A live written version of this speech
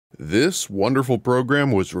This wonderful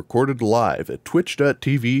program was recorded live at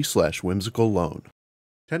twitch.tv/whimsicalloan.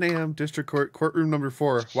 10 a.m. District Court, courtroom number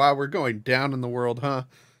 4. Wow, we're going down in the world, huh?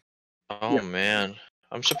 Oh, yeah. Man.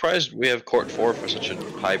 I'm surprised we have court 4 for such a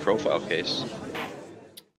high-profile case.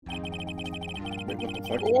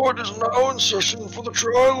 Court is now in session for the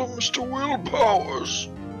trial of Mr. Will Powers.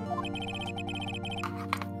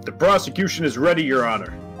 The prosecution is ready, Your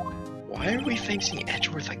Honor. Why are we facing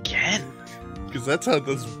Edgeworth again? Because that's how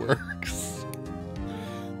this works.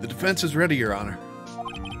 The defense is ready, Your Honor.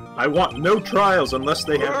 I want no trials unless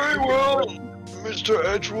they have... Very well. Mr.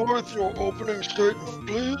 Edgeworth, your opening statement,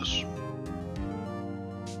 please.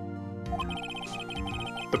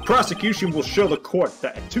 The prosecution will show the court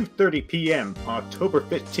that at 2:30 p.m. on October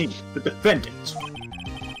 15th, the defendant,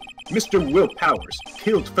 Mr. Will Powers,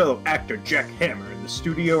 killed fellow actor Jack Hammer in the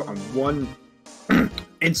studio on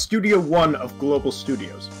in Studio 1 of Global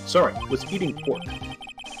Studios. Sorry, was eating pork.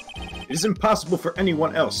 It is impossible for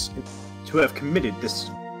anyone else to have committed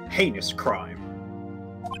this heinous crime.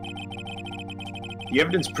 The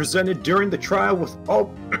evidence presented during the trial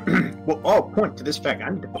will all point to this fact.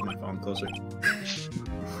 I need to put my phone closer.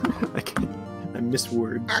 I miss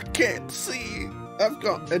words. I can't see.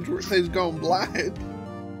 Edgeworth has gone blind.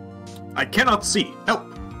 I cannot see. Help.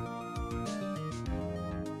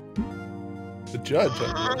 The judge.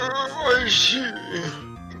 I see.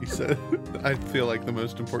 He said, I feel like the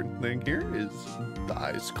most important thing here is the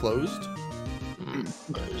eyes closed.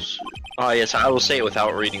 Oh, yes, I will say it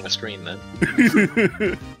without reading the screen then.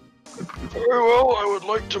 Very well, I would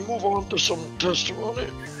like to move on to some testimony.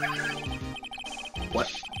 What?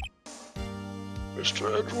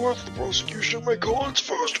 Mr. Edgeworth, the prosecution may call its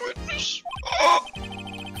first witness.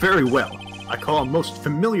 Very well. I call a most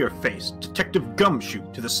familiar face, Detective Gumshoe,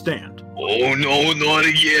 to the stand. Oh no, not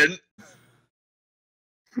again.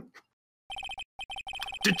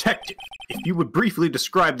 Detective, if you would briefly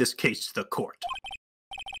describe this case to the court.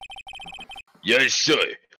 Yes,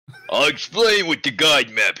 sir. I'll explain with the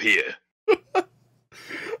guide map here.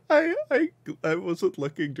 I wasn't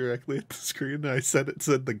looking directly at the screen. I said it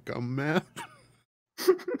said the gum map.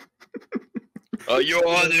 Your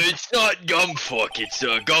Honor, it's not gumfuck, it's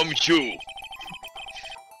gumshoe.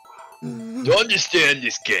 To understand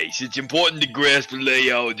this case, it's important to grasp the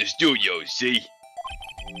layout of the studio, see?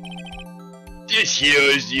 This here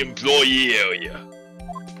is the employee area.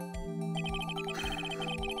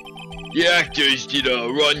 The actors did a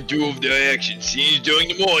run-through of their action scenes during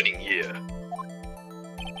the morning here.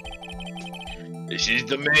 This is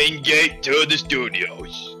the main gate to the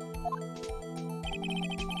studios.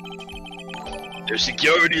 The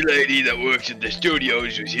security lady that works at the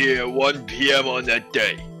studios was here at 1 p.m. on that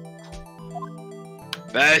day.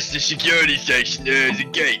 Past the security station there is a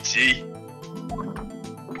gate, see?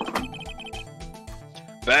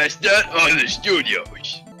 Past that are the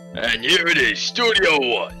studios. And here it is, Studio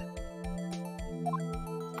 1.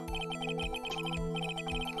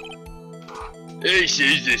 This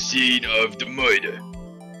is the scene of the murder,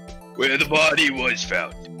 where the body was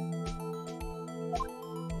found.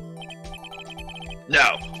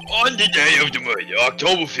 Now, on the day of the murder,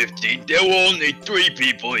 October 15th, there were only 3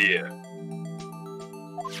 people here.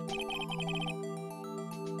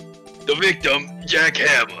 The victim, Jack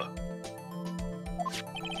Hammer.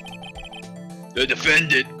 The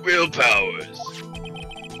defendant, Will Powers.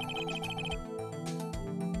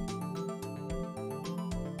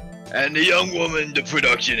 And the young woman, the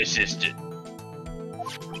production assistant.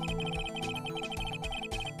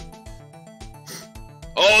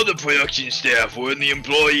 All the production staff were in the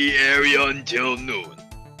employee area until noon.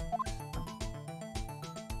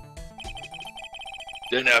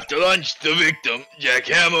 Then after lunch, the victim, Jack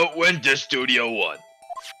Hammer, went to Studio 1.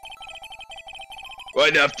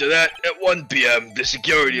 Right after that, at 1 p.m., the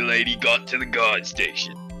security lady got to the guard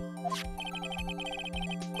station.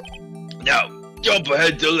 Now, jump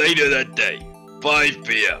ahead to later that day, 5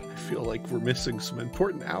 p.m. I feel like we're missing some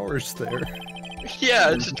important hours there.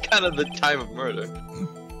 Yeah, it's just kind of the time of murder.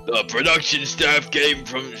 The production staff came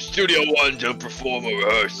from Studio 1 to perform a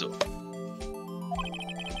rehearsal.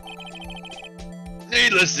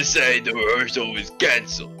 Needless to say, the rehearsal was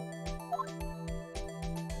cancelled.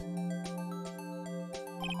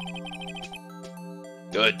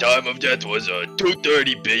 The time of death was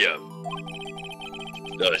 2:30 p.m.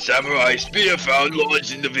 The samurai spear found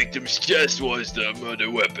lodged in the victim's chest was the murder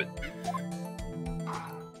weapon.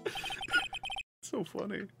 So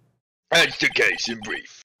funny. That's the case in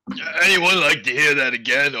brief. Anyone like to hear that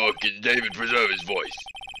again, or can David preserve his voice?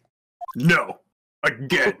 No.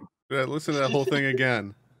 Again. Listen to that whole thing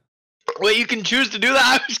again. Wait, you can choose to do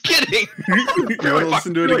that? I was kidding! You want to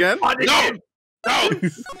listen to it again? No!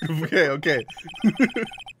 Okay.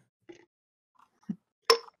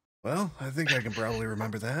 Well, I think I can probably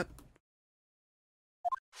remember that.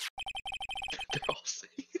 They're all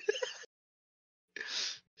saying.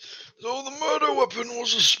 So the murder weapon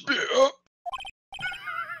was a spear?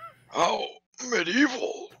 How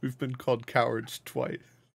medieval. We've been called cowards twice.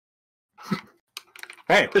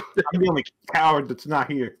 Hey, I'm the only coward that's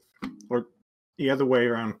not here. Or the other way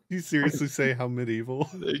around. You seriously say how medieval?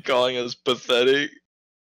 They're calling us pathetic.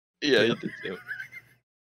 Yeah, you did too.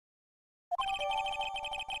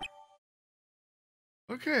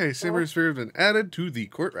 Okay, Samurai Sphere has been added to the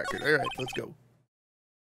court record. Alright, let's go.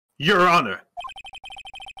 Your Honor,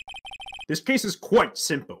 this case is quite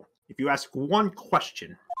simple. If you ask one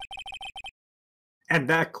question, and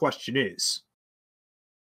that question is,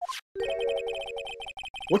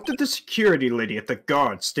 what did the security lady at the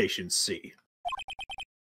guard station see?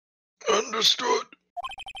 Understood.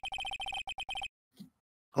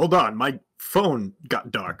 Hold on, my phone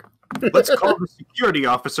got dark. Let's call the security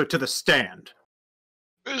officer to the stand.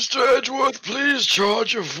 Mr. Edgeworth, please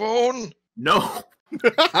charge your phone. No,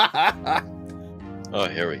 Oh,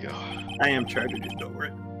 here we go. I am trying to just over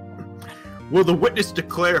it. Will the witness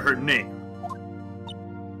declare her name?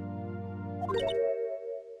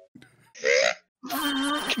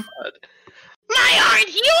 God. My,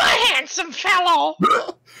 aren't you a handsome fellow?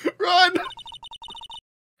 Run!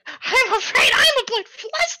 I'm afraid I'm a bit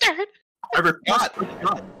flustered. I repeat,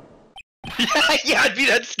 God. Yeah, I'd be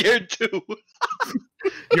that scared too.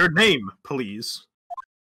 Your name, please.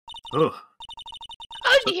 Ugh.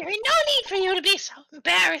 Oh, dearie, no need for you to be so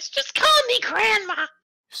embarrassed. Just call me Grandma.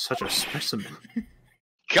 Such a specimen.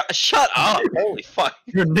 God, shut up! Holy fuck!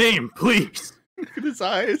 Your name, please. Look at his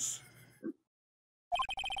eyes.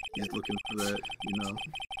 He's looking for that, you know.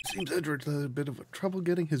 Seems Edward's had a bit of a trouble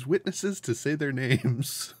getting his witnesses to say their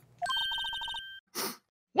names.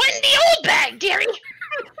 Wendy Oldbag, dearie.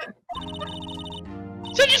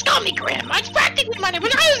 So just call me Grandma. It's practically my name.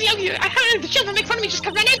 When I was young, I had the children make fun of me just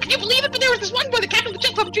because my name. Can you believe it? But there was this one boy, the captain of the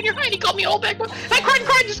chess club in junior high, and he called me Oldbag. And I cried and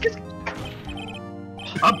cried just because.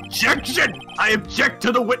 Objection! I object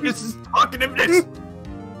to the witness's talkativeness!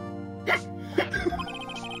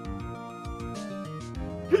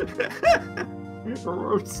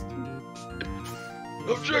 Roast.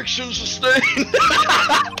 Objection sustained.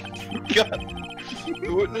 God.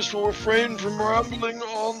 The witness will refrain from rambling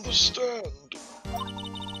on the stand.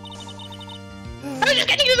 I was just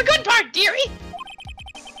getting to the good part, dearie.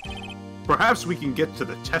 Perhaps we can get to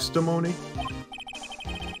the testimony?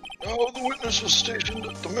 Now the witness was stationed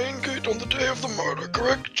at the main gate on the day of the murder,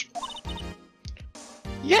 correct?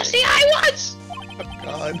 Yes, see, I was. Oh,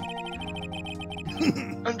 God.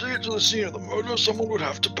 And to get to the scene of the murder, someone would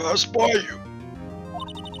have to pass by you.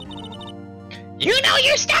 You know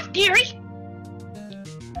your stuff, dearie.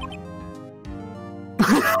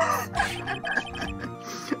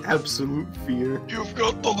 Absolute fear. You've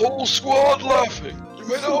got the whole squad laughing. You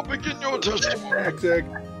may now begin your testimony. Exact.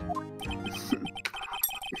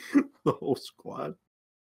 The whole squad.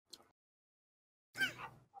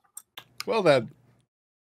 Well then.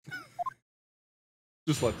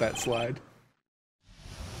 Just let that slide.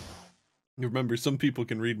 Remember, some people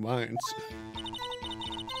can read minds.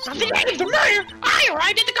 On the day of the murder, I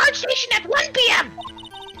arrived at the guard station at 1 p.m.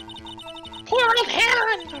 Poor old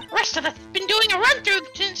Hammer and the rest of us have been doing a run-through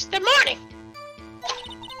since the morning.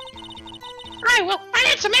 I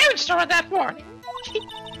had some errands to run that morning.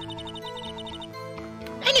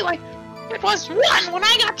 Anyway, it was 1 when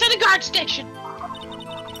I got to the guard station.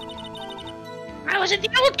 I was at the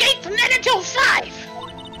old gate from then until 5.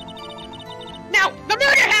 Now, the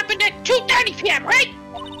murder happened at 2:30 p.m., right?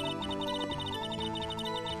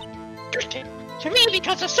 Interesting to me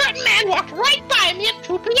because a certain man walked right by me at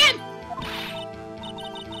 2 p.m.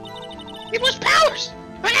 It was Powers.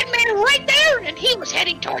 That man right there, and he was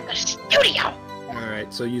heading toward the studio.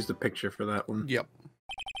 Alright, so use the picture for that one. Yep.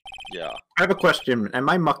 Yeah. I have a question. Am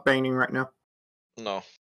I mukbanging right now? No.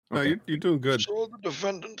 No, Okay. you're doing good. So the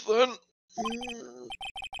defendant then.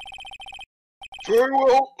 Very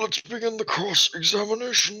well, let's begin the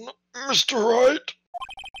cross-examination. Mr. Wright?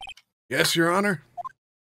 Yes, Your Honor.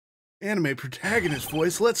 Anime protagonist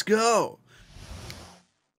voice, let's go!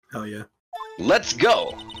 Hell yeah. Let's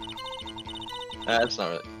go! That's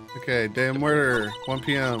not it. Okay, day of murder, 1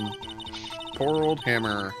 p.m. Poor old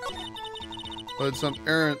Hammer. I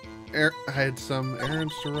had some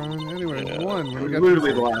errands to run. Anyway, Yeah. 1. When we got Literally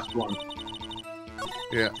to the last one.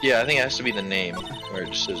 Yeah. Yeah, I think it has to be the name, or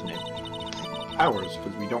just his name. Powers,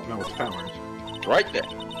 because we don't know it's Powers. Right there.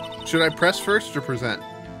 Should I press first or present?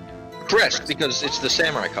 Press, because it's the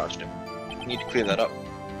samurai costume. You need to clear that up.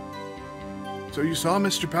 So you saw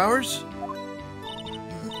Mr. Powers?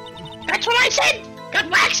 That's what I said! Got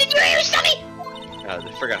wax in your ears, Sonny? God,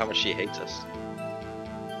 I forgot how much she hates us.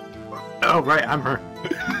 Oh, right, I'm her.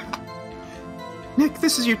 Nick,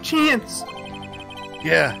 this is your chance.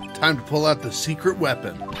 Yeah, time to pull out the secret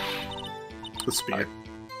weapon. The spear.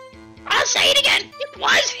 I'll say it again. It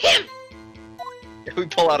was him. We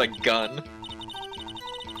pull out a gun.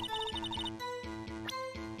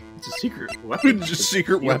 It's a secret weapon. Just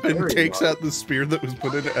secret Yeah, weapon very takes well. out the spear that was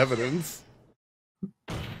put into evidence.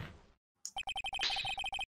 I'm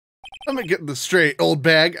gonna get this straight, old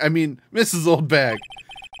bag. I mean, Mrs. Old Bag.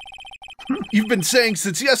 You've been saying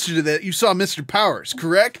since yesterday that you saw Mr. Powers,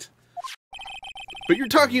 correct? But you're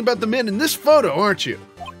talking about the man in this photo, aren't you?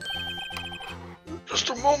 Just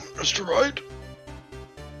a moment, Mr. Wright.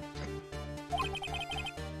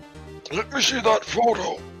 Let me see that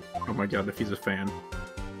photo. Oh my god, if he's a fan.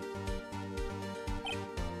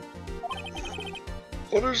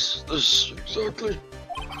 What is this exactly?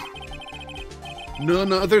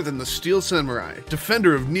 None other than the Steel Samurai,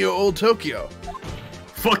 defender of Neo Old Tokyo.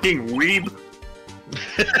 Fucking weeb!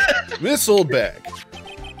 Miss Old Bag.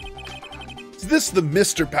 Is this the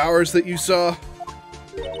Mr. Powers that you saw?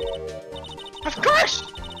 Of course.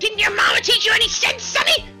 Didn't your mama teach you any sense,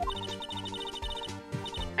 Sonny?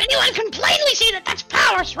 Anyone can plainly see that that's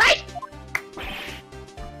Powers, right?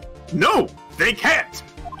 No! They can't!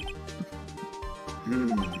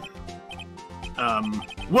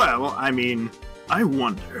 Well, I mean, I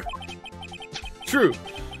wonder. True,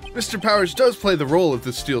 Mr. Powers does play the role of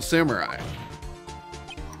the Steel Samurai.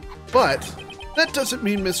 But that doesn't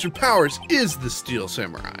mean Mr. Powers is the Steel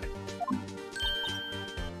Samurai.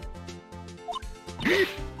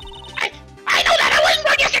 I know that. I wasn't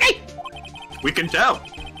born yesterday. We can tell.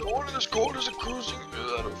 The one in this court is accusing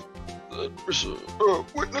that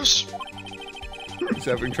witness. He's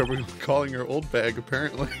having trouble calling her Old Bag,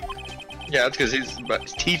 apparently. Yeah, that's because his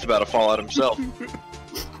teeth about to fall out himself.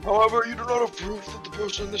 However, you do not have proof that the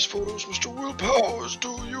person in this photo is Mr. Will Powers,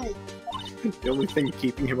 do you? The only thing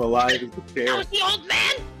keeping him alive is the That chair. was the old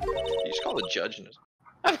man. You just call the judge and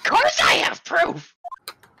Of course I have proof.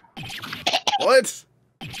 What?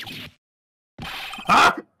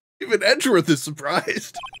 Ah! Even Edgeworth is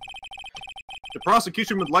surprised. The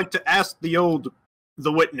prosecution would like to ask the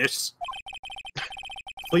witness.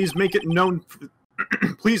 Please make it known.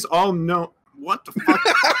 Please all know. What the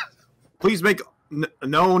fuck? Please make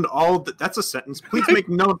known all the. That's a sentence. Please make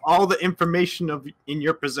known all the information in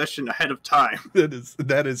your possession ahead of time.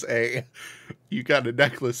 That is a. You got a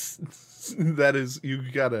necklace. That is, you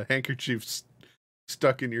got a handkerchief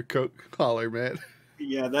stuck in your coat collar, man.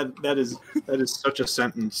 Yeah, that is such a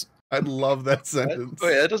sentence. I love that sentence. Oh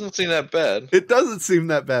yeah, that doesn't seem that bad. It doesn't seem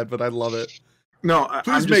that bad, but I love it. No,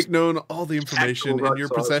 Please make known all the information Actual in your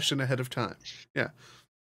red sauce. possession ahead of time. Yeah.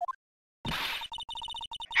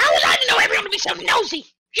 How was I to know everyone would be so nosy?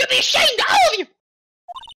 You'd be ashamed, all of you.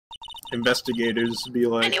 investigators be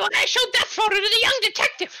like, Anyone, I showed that photo to the young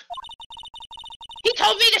detective. He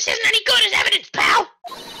told me this isn't any good as evidence, pal.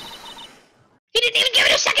 He didn't even give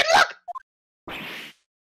it a second look.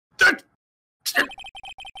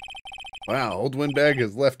 Wow, Old Windbag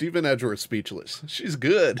has left even Edgeworth speechless. She's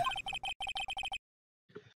good.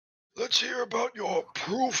 Let's hear about your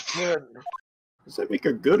proof then. does that make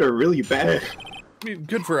her good or really bad? I mean,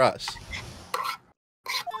 good for us.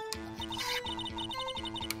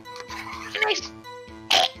 Nice.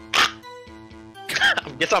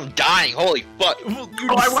 I guess I'm dying. Holy fuck! Oh,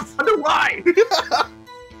 I wonder why!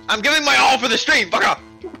 I'm giving my all for the stream. Fuck off!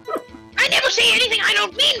 I never say anything I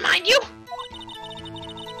don't mean, mind you.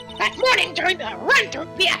 That morning during the run through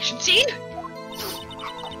the action scene,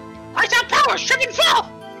 I saw Powers trip and fall.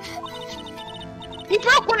 He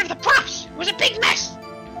broke one of the props. It was a big mess.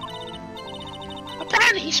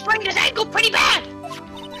 Apparently he sprained his ankle pretty bad.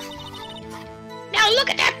 Now look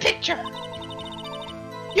at that picture.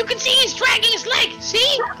 You can see he's dragging his leg.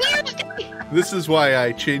 See? Clear as day. This is why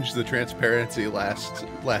I changed the transparency last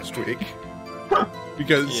week.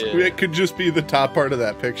 Because Yeah. it could just be the top part of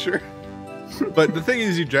that picture. But the thing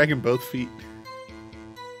is, you drag him both feet.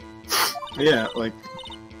 Yeah, like,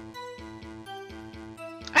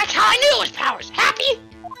 That's how I knew it was Powers. Happy?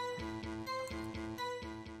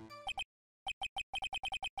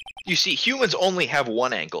 You see, humans only have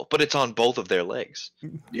one ankle, but it's on both of their legs.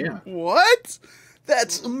 yeah. What?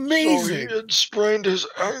 That's So amazing. he had sprained his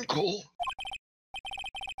ankle.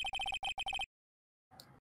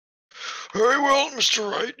 Very well, Mr.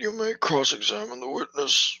 Wright. You may cross-examine the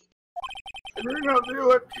witness. Bring out the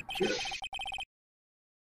electric chair.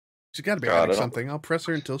 She's got to be God, I hiding don't- something. I'll press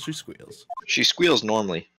her until she squeals. She squeals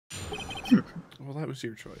normally. Well, that was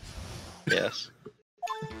your choice. Yes.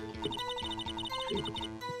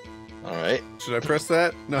 Alright. Should I press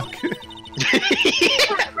that? No.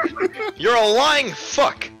 You're a lying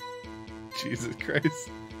fuck! Jesus Christ.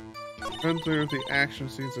 Run through the action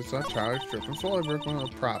scenes. It's not charged. Trip and fall. I broke one of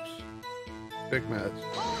the props. Big meds.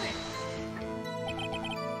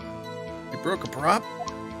 You broke a prop?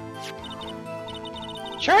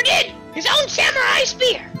 Sure did! His own samurai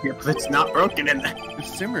spear! Yeah, but it's not broken in there. The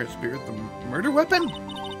samurai spear, the murder weapon?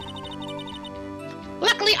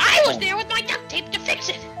 Luckily, I was there with my duct tape to fix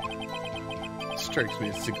it. Strikes me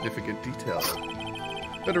as significant detail.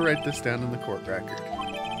 Better write this down in the court record.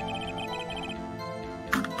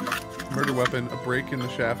 Murder weapon, a break in the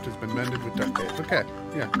shaft has been mended with duct tape. Okay,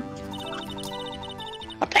 yeah.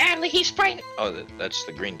 Apparently, he sprained. Oh, that's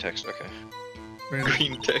the green text. Okay. Brandon,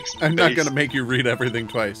 Green text. I'm not base. gonna make you read everything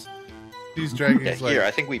twice. These dragons Yeah, like... here.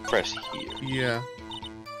 I think we press here. Yeah.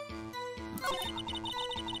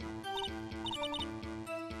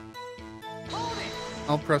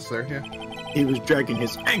 I'll press there, yeah. He was dragging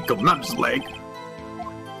his ankle, not his leg.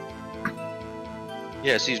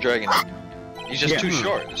 Yes, he's dragging him. He's just Yeah. too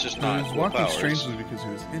short. It's just He not. was Will walking Powers. strangely because he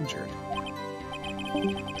was injured.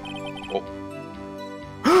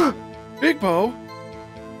 Oh. Big Bo!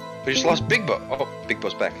 We just lost Big Bo. Oh, Big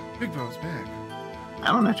Bo's back. Big Bo's back. I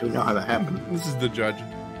don't actually know how that happened. This is the judge.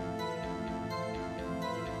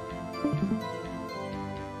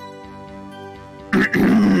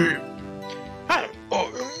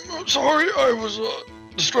 I'm sorry, I was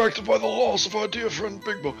distracted by the loss of our dear friend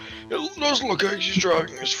Big Bo. It doesn't look like he's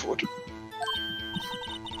dragging his foot.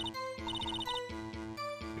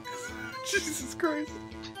 Jesus Christ.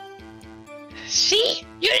 See?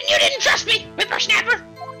 You didn't trust me, whippersnapper!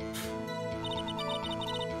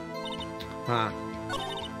 Huh.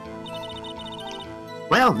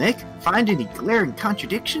 Well, Nick, find any glaring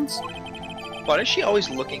contradictions? Why is she always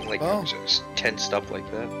looking like Oh. tensed up like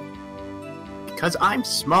that? Because I'm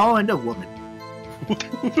small and a woman.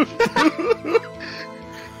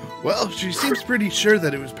 Well, she seems pretty sure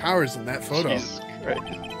that it was Powers in that photo. Jesus Christ.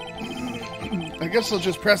 I guess I'll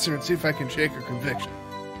just press her and see if I can shake her conviction.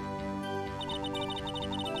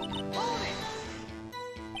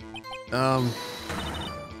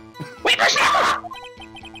 Whippersnapper!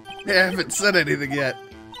 I haven't said anything yet.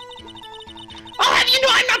 I'll have you know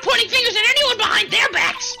I'm not pointing fingers at anyone behind their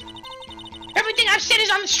backs! Everything I've said is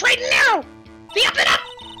on the straight and narrow! The up and up!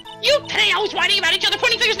 You today always whining about each other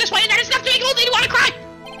pointing fingers this way, and that is enough to make old lady want to cry!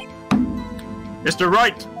 Mr.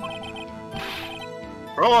 Wright!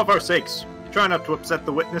 For all of our sakes, try not to upset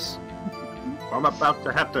the witness. I'm about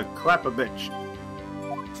to have to clap a bitch.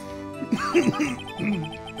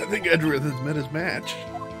 I think Edward has met his match.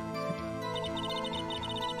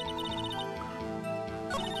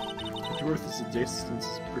 Edgeworth is a distance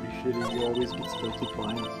is pretty shitty. He always gets guilty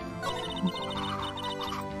clients.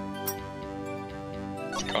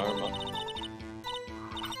 It's karma.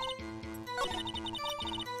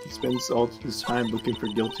 He spends all his time looking for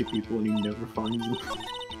guilty people and he never finds them.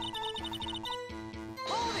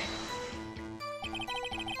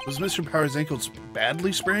 Was Mr. Powers' ankle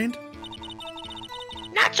badly sprained?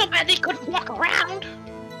 Not so bad they couldn't walk around.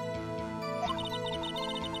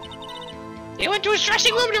 They went to his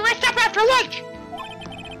dressing room to rest up after lunch.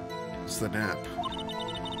 It's the nap.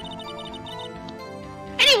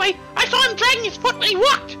 Anyway, I saw him dragging his foot when he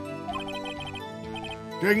walked.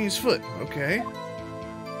 Dragging his foot, okay.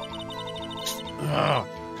 Oh,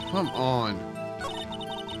 come on.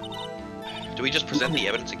 Do we just present the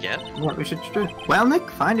evidence again? What we should do? Well, Nick,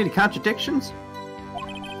 find any contradictions?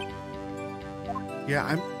 Yeah,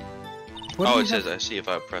 I'm... What Oh, do it we says have- I see if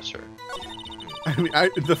I press her. I mean,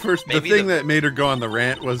 the Maybe thing the- that made her go on the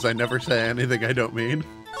rant was I never say anything I don't mean.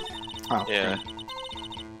 Oh, Yeah.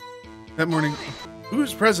 That morning, who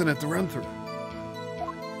was present at the run-through?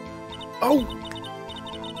 Oh,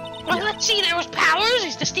 Well, let's see, there was Powers,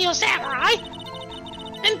 he's the Steel Samurai.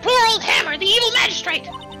 And poor old Hammer, the evil magistrate.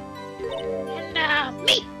 And,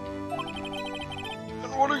 me.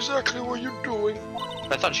 And what exactly were you doing?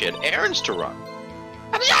 I thought she had errands to run.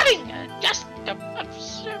 Observing, just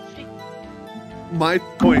observing. my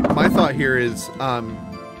thought here is,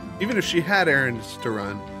 even if she had errands to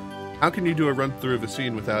run, how can you do a run-through of a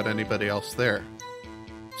scene without anybody else there?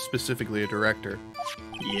 Specifically a director.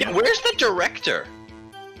 Yeah, where's the director?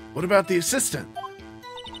 What about the assistant?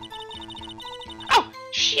 Oh,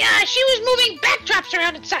 she was moving backdrops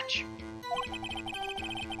around and such.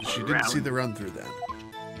 She didn't see the run-through then.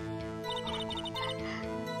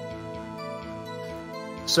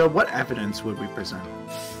 So what evidence would we present?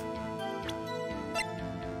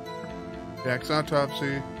 Jack's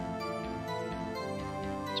autopsy.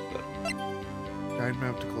 Guide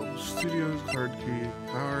map to Global Studios, card key,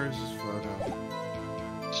 powers, photo.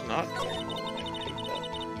 It's not going well.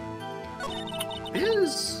 I hate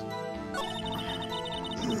Is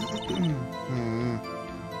Hmm.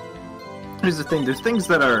 here's the thing. There's things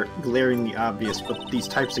that are glaringly obvious, but these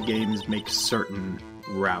types of games make certain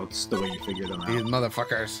routes the way you figure them These out.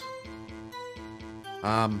 motherfuckers.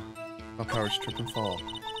 How powers trip and fall.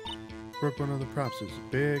 Broke one of the props. It was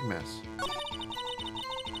a big mess.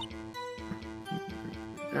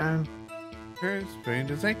 And He's sprained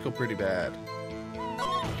his ankle pretty bad.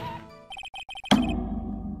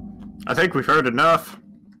 I think we've heard enough.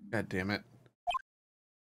 God damn it.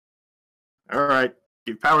 All right,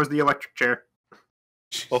 give Powers the electric chair.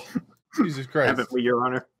 Oh. Jesus Christ. Haven't we, Your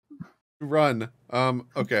Honor? Run.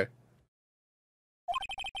 Okay.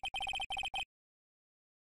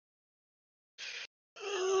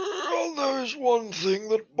 Well, there's one thing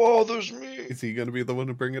that bothers me. Is he gonna be the one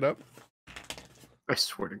to bring it up? I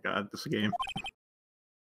swear to God, this game.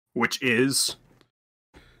 Which is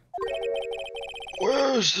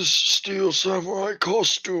Where's this Steel Samurai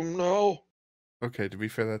costume now? Okay, to be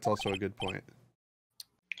fair, that's also a good point.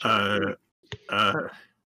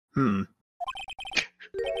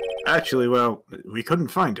 Actually, well, we couldn't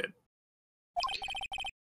find it.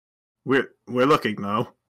 We're looking though.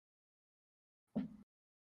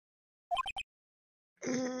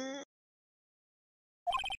 Mm,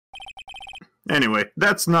 Anyway,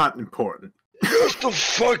 that's not important. Yes, the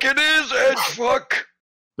fuck it is, Edgefuck!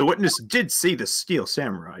 The witness did see the Steel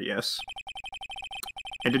Samurai, yes.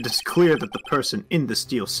 And it is clear that the person in the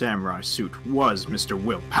Steel Samurai suit was Mr.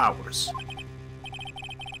 Will Powers.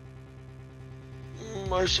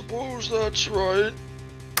 I suppose that's right.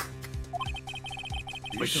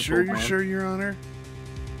 You Like the sure, Pope, man. Your Honor?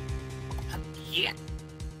 Yeah.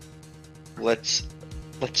 Let's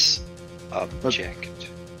object.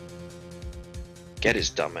 Get his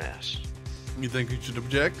dumb ass. You think we should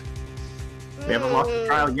object? We haven't lost the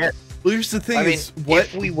trial yet. Well, here's the thing I mean, is, what?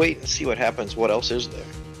 if we wait and see what happens, what else is there?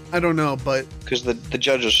 I don't know, but Because the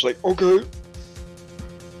judge is like, okay.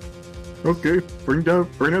 Okay, bring out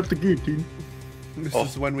the guillotine. this Oh.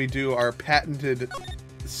 is when we do our patented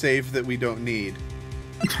save that we don't need.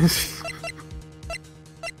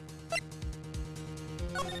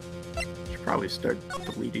 Should probably start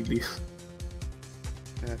deleting these.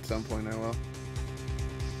 At some point, I will.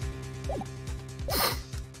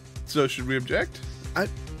 So, should we object?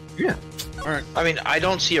 Yeah. All right. I mean, I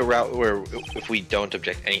don't see a route where if we don't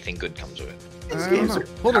object, anything good comes of it. I don't games know. are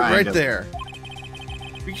Hold it kind right of- there.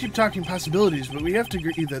 We keep talking possibilities, but we have to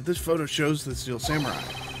agree that this photo shows the Steel Samurai.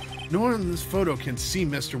 No one in this photo can see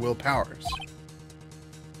Mr. Will Powers.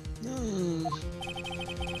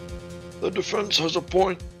 The defense has a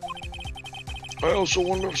point. I also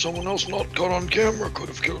wonder if someone else not caught on camera could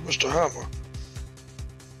have killed Mr. Hammer.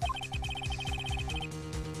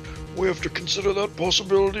 We have to consider that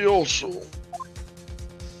possibility also.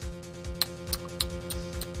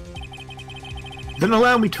 Then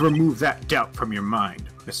allow me to remove that doubt from your mind,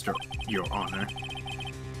 Mr. Your Honor.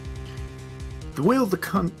 Will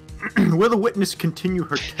the witness continue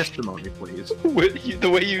her testimony, please? The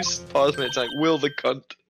way you pause it, it's like, will the cunt.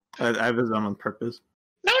 I have this on purpose.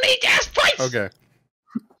 No need to ask twice! Okay.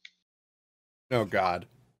 Oh, God.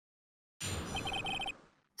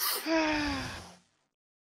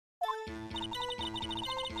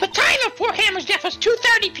 The time of poor Hammer's death was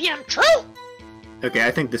 2:30 p.m., true? Okay,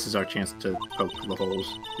 I think this is our chance to poke the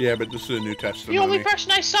holes. Yeah, but this is a new The testimony. only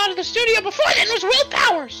person I saw to the studio before then was Will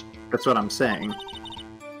Powers. That's what I'm saying.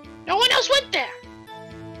 No one else went there.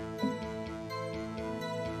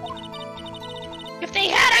 If they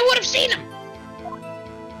had, I would have seen him.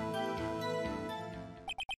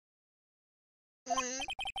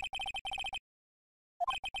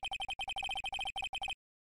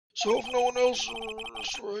 So if no one else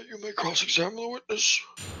is right, you may cross-examine the witness.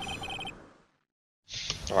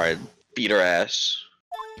 Alright, beat her ass.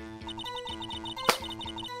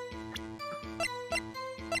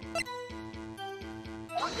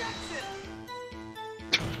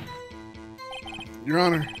 Your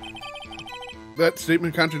Honor, that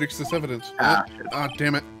statement contradicts this evidence. Ah,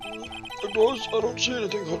 Damn it. It does. I don't see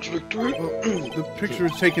anything contradictory. Well, the picture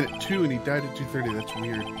was taken at 2 and he died at 2:30. That's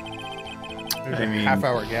weird. There's I a mean-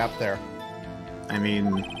 half-hour gap there. I mean,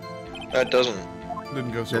 That doesn't.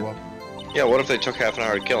 Didn't go so well. Yeah, what if they took half an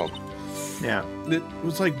hour to kill him? yeah. It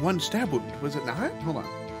was like one stab wound, was it not? Hold on.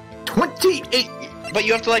 28! But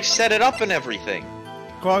you have to, like, set it up and everything.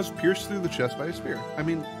 Claws pierced through the chest by a spear. I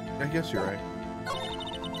mean, I guess you're right.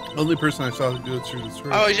 Only person I saw go through the sword.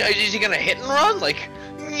 Oh, is he gonna hit and run? Like,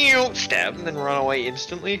 stab and then run away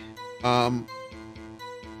instantly?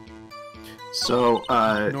 So,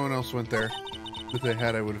 No one else went there. If they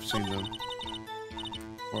had, I would have seen them.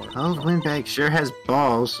 Or, Old Windbag sure has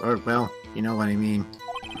balls, or, well, you know what I mean.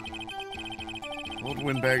 old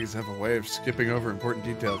windbags have a way of skipping over important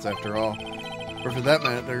details after all. Or for that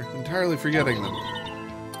matter, entirely forgetting them.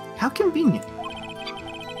 How convenient.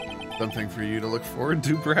 Something for you to look forward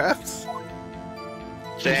to, perhaps?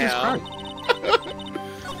 Jesus Damn. Christ.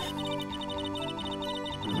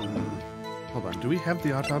 Hold on, do we have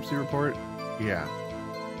the autopsy report? Yeah.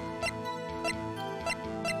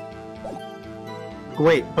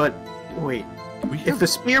 Wait. We If have the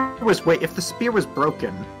spear was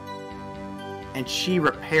broken, and she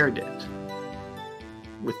repaired it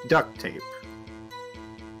with duct tape,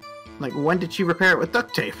 like when did she repair it with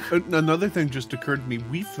duct tape? Another thing just occurred to me.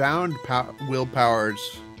 We found Will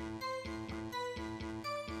Powers'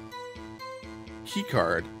 key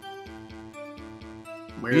card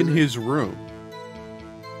Where in is it? his room.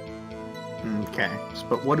 Okay,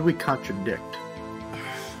 but what do we contradict?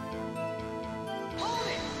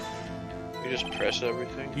 You just press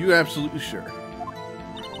everything. You absolutely sure?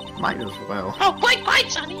 Might as well. Oh,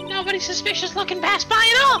 quite, Sonny. Nobody suspicious looking passed by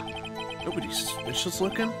at all. Nobody's suspicious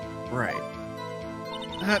looking? Right.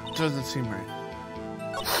 That doesn't seem right.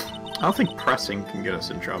 I don't think pressing can get us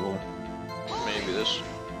in trouble. Maybe this.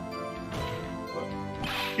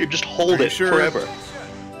 You just hold Are you it sure? forever.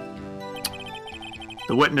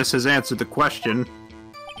 The witness has answered the question.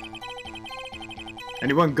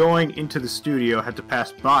 Anyone going into the studio had to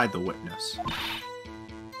pass by the witness.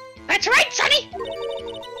 That's right, Sonny.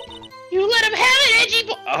 You let him have it, edgy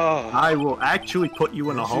boy. Oh. I will actually put you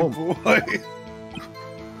in a home. Boy.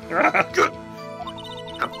 How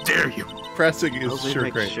dare you? Pressing is Hopefully sure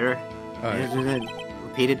make great. Sure. Alright,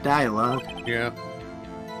 Repeated dialogue. yeah.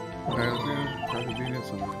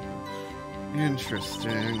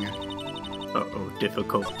 Interesting. Uh-oh,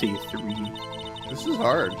 difficulty 3. This is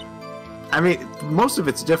hard. I mean, most of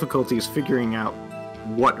its difficulty is figuring out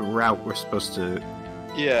what route we're supposed to...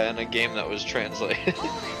 Yeah, in a game that was translated.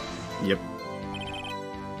 Yep.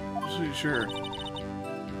 Absolutely sure.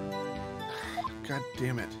 God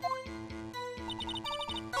damn it.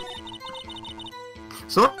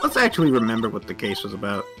 So let's actually remember what the case was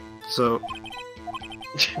about. So...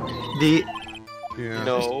 Yeah.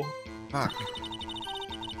 No. Fuck.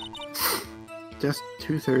 Just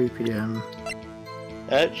 2:30 p.m.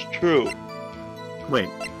 That's true. Wait,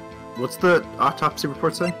 what's the autopsy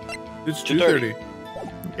report say? It's 2:30.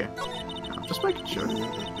 2:30. Okay. I'm just making sure.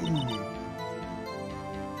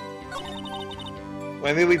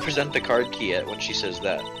 Maybe we present the card key at when she says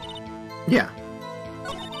that. Yeah.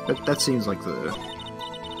 That seems like the...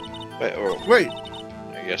 Wait, or Wait.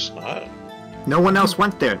 I guess not. No one else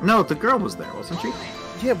went there. No, the girl was there, wasn't she?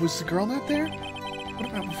 Yeah, was the girl not there? What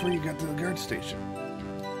about before you got to the guard station?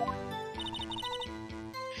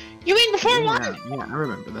 You mean before what? Yeah, I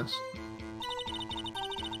remember this.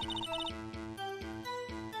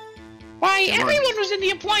 Why, Come on. everyone was in the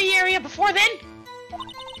employee area before then.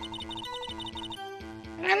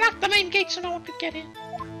 And I locked the main gate so no one could get in.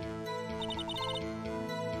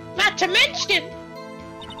 Not to mention,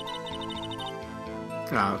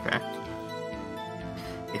 Oh, okay.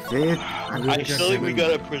 If they... I still think we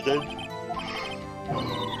gotta present.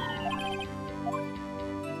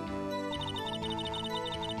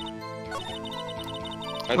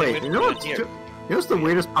 I Wait, think we you know what's... here. You know what's the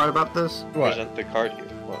weirdest part about this? What? Present the card here.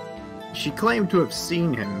 What? She claimed to have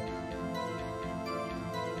seen him.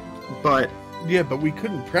 But... Yeah, but we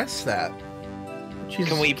couldn't press that. She's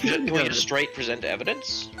Can we just straight present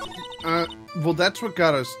evidence? Well, that's what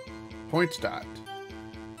got us points docked.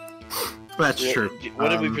 That's Yeah, true. What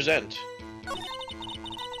did we Um, present?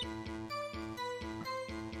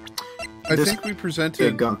 I This- think we If they had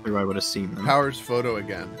presented gone through, I would have seen them. Powers' photo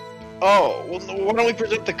again. Oh, well, why don't we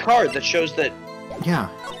present the card that shows that Yeah.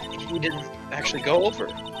 he didn't actually go over?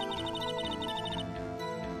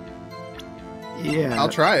 Yeah. I'll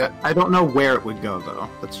try it. I don't know where it would go, though.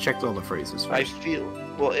 Let's check all the phrases I first. feel.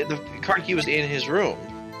 Well, the card key was in his room.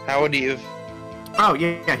 How would he have? Oh,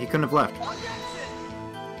 yeah, he couldn't have left.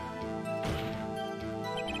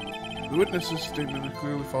 The witness's statement is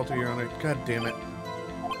clearly faulty, Your Honor. God damn it.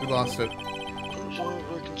 We lost it.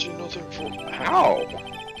 I can see nothing for. How?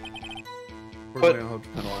 Fortunately, I'll have to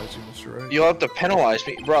penalize you, Mr. Wright. You'll have to penalize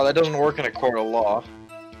me, bro. That doesn't work in a court of law.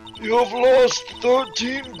 You have lost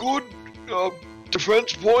 13 good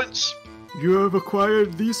defense points. You have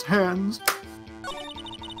acquired these hands.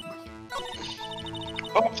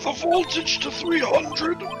 Up the voltage to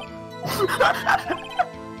 300.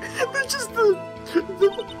 It's just the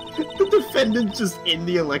defendant just in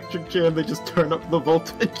the electric chair, they just turn up the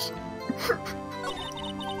voltage.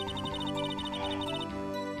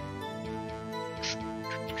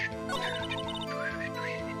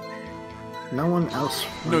 No one else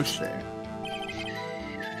No, went there.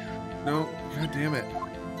 No, god damn it.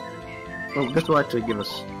 Well, this will actually give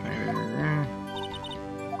us...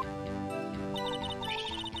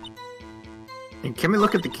 And can we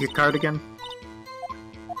look at the key card again?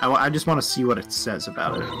 I just want to see what it says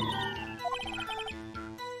about it.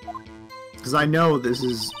 Because I know this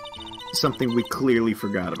is something we clearly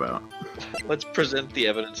forgot about. Let's present the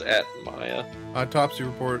evidence at Maya. Autopsy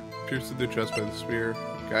report, pierced through the chest by the spear,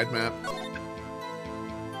 guide map.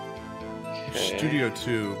 Okay. Studio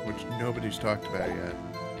 2, which nobody's talked about yet.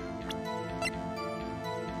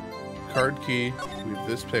 Card key, we have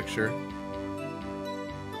this picture.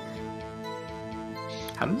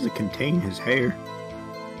 How does it contain his hair?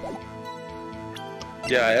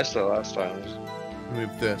 Yeah, I asked that last time. We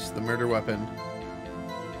have this, the murder weapon.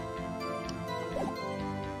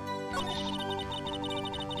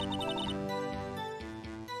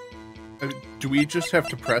 Do we just have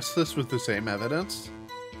to press this with the same evidence?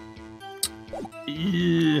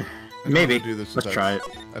 Yeah, I don't maybe. wanna do this Let's without- try it.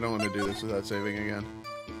 I don't want to do this without saving again.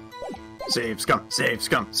 Save scum, save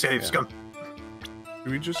scum, save Yeah. scum.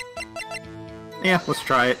 Do we just... Yeah, let's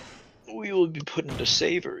try it. We will be put into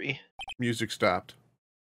savory. Music stopped.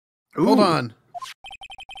 Ooh. Hold on!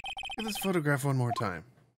 Look at this photograph one more time.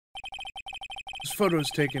 This photo is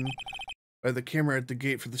taken by the camera at the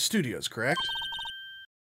gate for the studios, correct?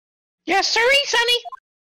 Yes, sirree, Sonny.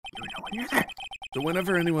 You know when you're there. So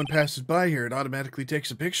whenever anyone passes by here, it automatically takes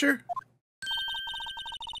a picture?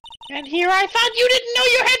 And here I thought you didn't know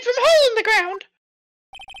your head from hole in the ground.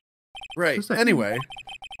 Right. What's that? Anyway,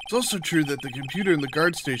 it's also true that the computer in the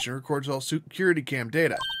guard station records all security cam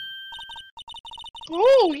data.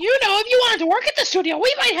 Oh, you know, if you wanted to work at the studio,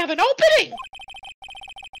 we might have an opening.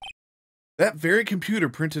 That very computer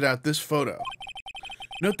printed out this photo.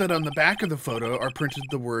 Note that on the back of the photo are printed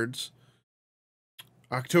the words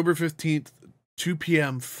October 15th, 2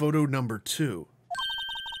 p.m., photo number 2.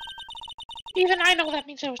 Even I know that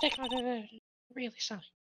means I was taking really sorry.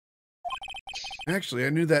 Actually, I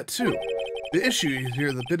knew that too. The issue is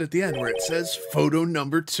here, the bit at the end where it says photo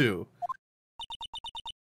number 2.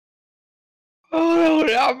 Oh,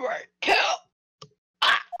 number 2.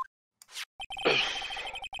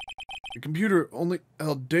 The computer only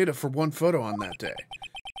held data for one photo on that day.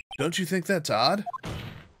 Don't you think that's odd?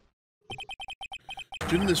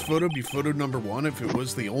 Shouldn't this photo be photo number 1 if it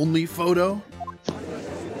was the only photo?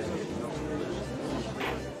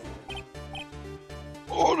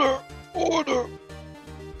 Order! Order!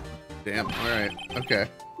 Damn, alright, okay.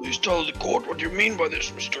 Please tell the court what you mean by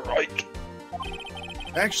this, Mr. Wright.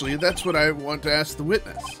 Actually, that's what I want to ask the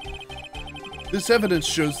witness. This evidence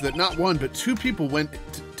shows that not one, but 2 people went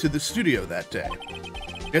to the studio that day.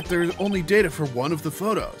 Yet there's only data for one of the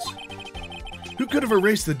photos. Who could have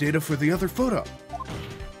erased the data for the other photo?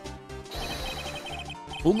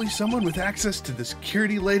 Only someone with access to the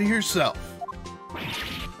security lady herself.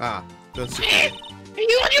 Ah, that's Are it.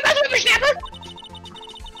 you on your mouth, whippersnapper?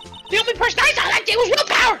 The only person I saw that day was Will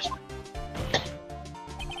Powers.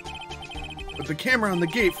 But the camera on the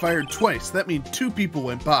gate fired twice. That means 2 people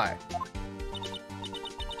went by.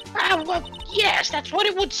 Well, yes, that's what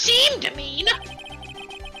it would seem to mean.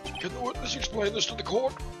 Can the witness explain this to the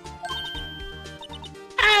court?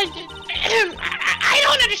 I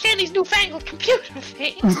don't understand these newfangled computer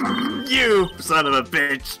things. You son of a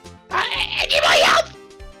bitch! Anybody else?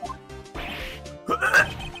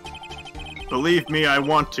 Believe me, I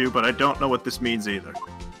want to, but I don't know what this means either.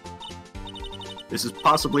 This is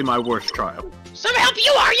possibly my worst trial. Some help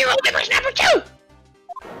you are, you're a whippersnapper too!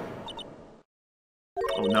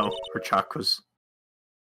 Oh no, her chakras.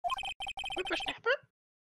 Whippersnapper?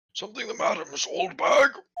 Something the matter, Miss Oldbag?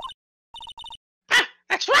 Ah,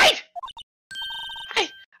 that's right!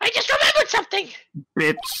 I just remembered something!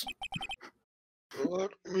 Bitch.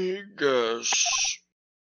 Let me guess.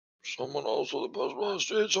 Someone else with the puzzle on the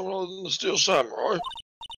street, someone other than the Steel Samurai.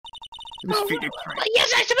 Miss Oh, Phoenix. Well,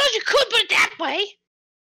 yes, I suppose you could put it that way.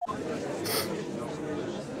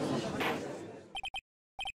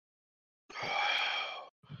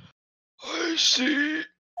 I see.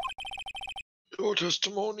 Your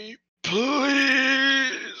testimony,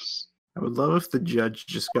 please. I would love if the judge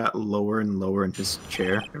just got lower and lower in his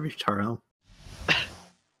chair every trial.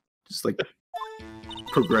 Just like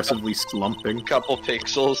progressively slumping. Couple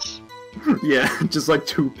pixels. Yeah, just like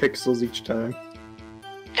 2 pixels each time.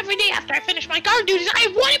 Every day after I finish my guard duties, I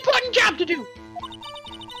have one important job to do.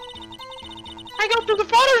 I go through the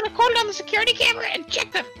photos recorded on the security camera and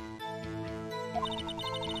check them.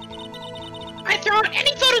 I throw out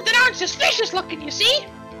any photos that aren't suspicious looking, you see?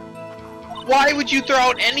 Why would you throw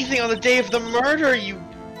out anything on the day of the murder, you...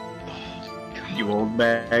 You old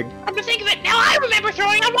bag. Come to think of it, now I remember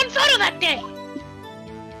throwing out one photo that day.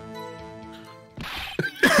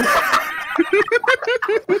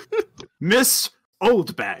 Miss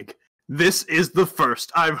Oldbag, this is the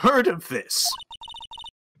first I've heard of this.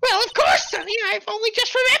 Well, of course, Sonny. I've only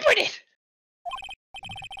just remembered it.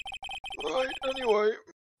 Right, anyway.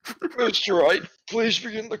 Mr. Wright, please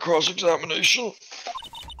begin the cross-examination.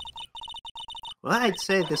 Well, I'd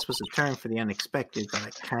say this was a turn for the unexpected, but I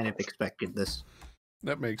kind of expected this.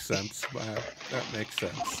 That makes sense. Wow, that makes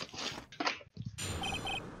sense.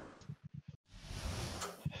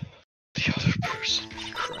 The other person.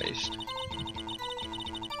 Christ.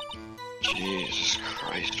 Jesus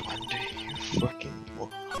Christ, Wendy, you fucking...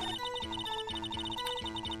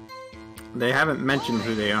 They haven't mentioned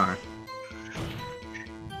who they are.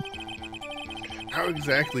 How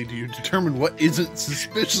exactly do you determine what isn't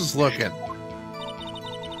suspicious looking?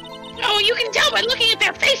 Oh, you can tell by looking at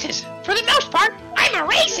their faces. For the most part, I'm a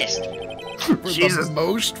racist. For Jesus. the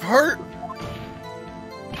most part?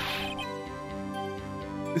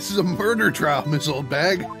 This is a murder trial, Miss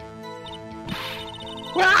Oldbag.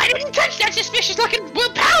 Well, I didn't touch that suspicious-looking Will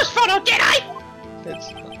Powers photo, did I?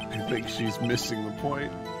 I think she's missing the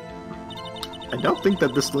point. I don't think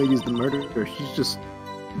that this lady's the murderer. She's just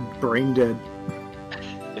brain dead.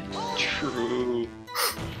 True.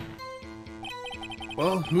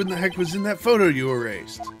 Well, who in the heck was in that photo you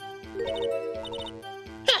erased?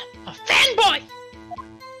 A fanboy.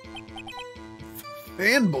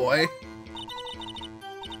 Fanboy?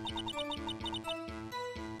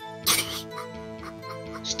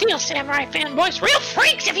 Steel Samurai fanboys, real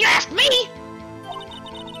freaks if you ask me.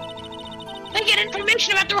 They get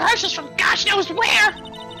information about the rehearsals from gosh knows where.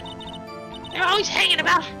 They're always hanging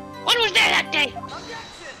about. What was there that day?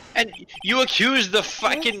 And you accuse the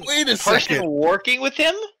fucking Wait a person second. working with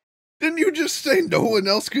him? Didn't you just say no one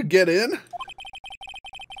else could get in?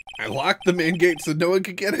 I locked the main gate so no one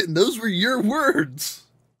could get in. Those were your words.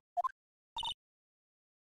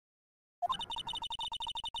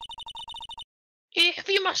 If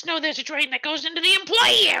you must know, there's a drain that goes into the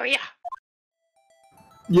employee area.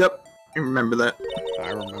 Yep, I remember that. I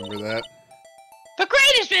remember that. The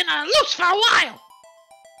grate has been loose for a while.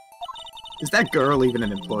 Is that girl even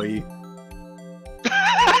an employee?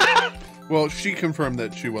 Well, she confirmed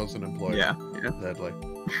that she was an employee. Yeah. Deadly.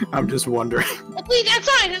 I'm just wondering. But leave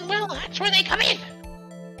outside, and well, that's where they come in.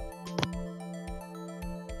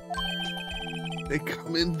 They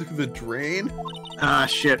come in through the drain? Ah,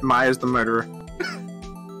 shit, Maya's the murderer.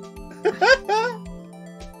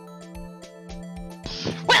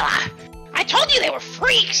 Well, I told you they were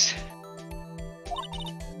freaks.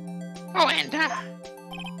 Oh, and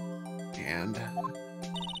And?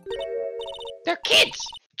 they're kids,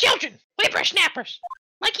 children, whippersnappers,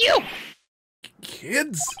 like you.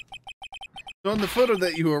 Kids? So in the photo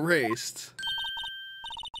that you erased,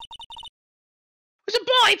 It was a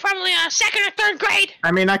boy, probably second or third grade.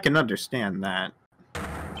 I mean, I can understand that.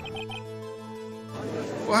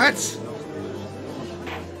 what?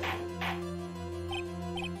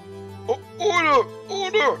 Order!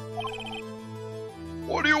 Order!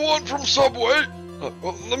 What do you want from Subway?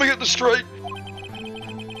 Well, let me get this straight.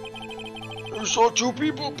 You saw two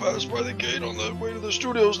people pass by the gate on their way to the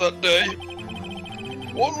studios that day.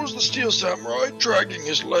 One was the Steel Samurai dragging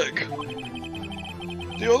his leg.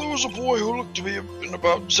 The other was a boy who looked to be in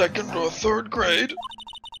about second or third grade.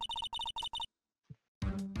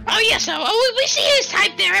 Oh yes, we see his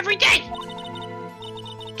type there every day.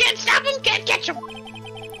 Can't stop him, can't catch him.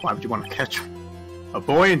 Why would you want to catch him? A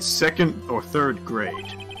boy in second or third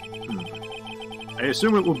grade. I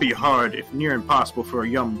assume it would be hard, if near impossible, for a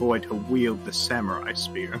young boy to wield the samurai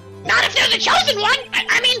spear. Not if they're the chosen one.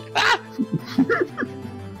 I mean,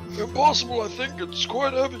 Impossible, I think. It's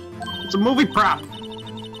quite heavy. It's a movie prop.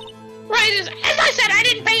 right, as I said, I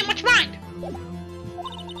didn't pay him much mind.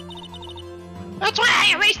 That's why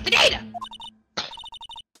I erased the data.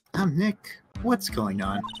 Nick, what's going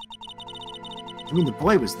on? I mean, the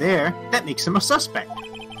boy was there. That makes him a suspect.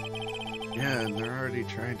 Yeah, and they're already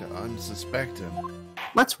trying to unsuspect him.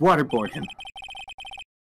 Let's waterboard him.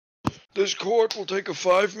 This court will take a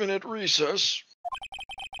 5-minute recess.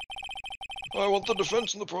 I want the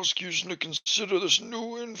defense and the prosecution to consider this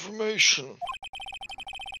new information.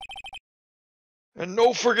 And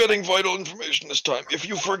no forgetting vital information this time. If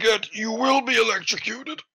you forget, you will be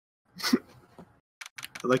electrocuted.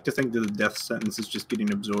 I like to think that the death sentence is just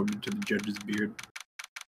getting absorbed into the judge's beard.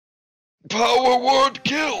 Power word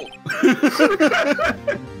kill!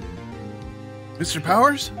 Mr.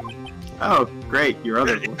 Powers? Oh, great, your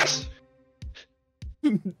other voice.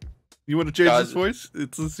 Yes. You want to change God. his voice?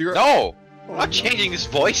 It's a zero. No! I'm not changing this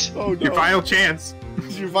voice. Oh, no. Your final chance.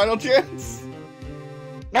 Is your final chance?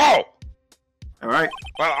 No! All right.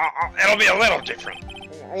 Well, it'll be a little different.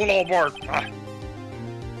 A little more.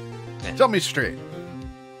 Tell me straight.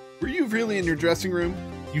 Were you really in your dressing room?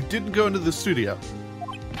 You didn't go into the studio.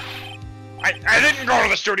 I didn't go to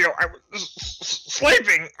the studio. I was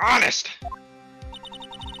sleeping, honest.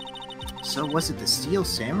 So was it the Steel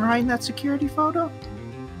Samurai in that security photo?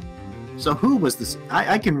 So who was this?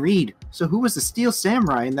 I can read. So who was the Steel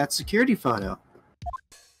Samurai in that security photo?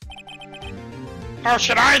 How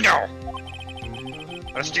should I know?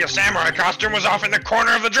 The Steel Samurai costume was off in the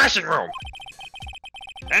corner of the dressing room.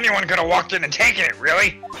 Anyone could have walked in and taken it,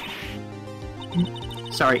 really?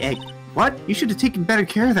 Sorry, Egg. What? You should have taken better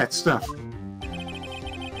care of that stuff.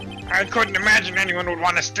 I couldn't imagine anyone would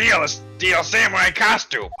want to steal a Steel Samurai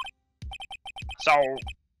costume. So,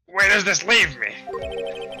 where does this leave me?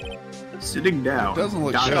 Sitting down. Doesn't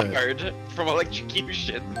look dying. good. Tired from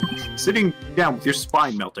electrocution. Sitting down with your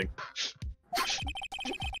spine melting.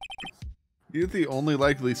 You're the only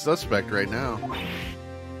likely suspect right now.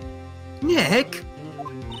 Nick!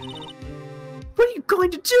 What are you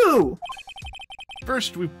going to do?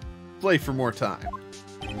 First, we play for more time.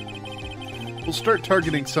 We'll start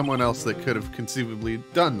targeting someone else that could have conceivably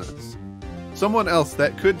done this. Someone else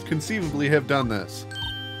that could conceivably have done this.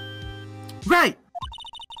 Right!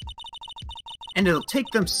 And it'll take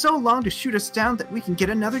them so long to shoot us down that we can get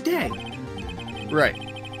another day. Right.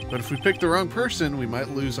 But if we pick the wrong person, we might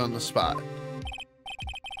lose on the spot.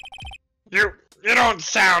 You don't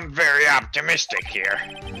sound very optimistic here.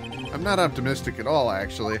 I'm not optimistic at all,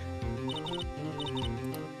 actually.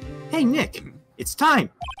 Hey, Nick, it's time.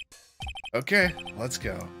 Okay, let's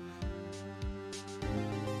go.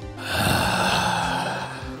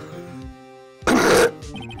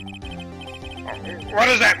 What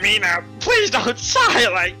does that mean? Please don't sigh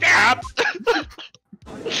like that!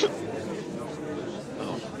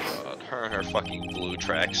 Oh god, her in her fucking blue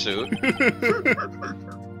tracksuit.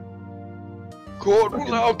 Court will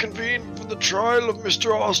now convene for the trial of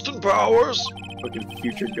Mr. Austin Powers. Fucking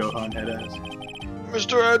future Gohan head ass.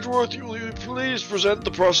 Mr. Edgeworth, will you please present the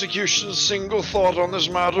prosecution's single thought on this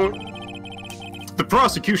matter? The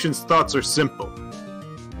prosecution's thoughts are simple.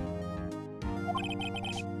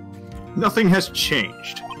 Nothing has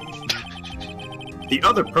changed. The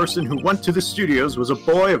other person who went to the studios was a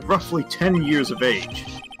boy of roughly 10 years of age.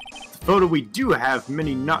 The photo we do have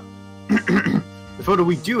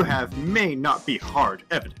may not be hard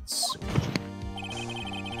evidence.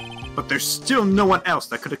 But there's still no one else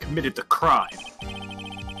that could have committed the crime.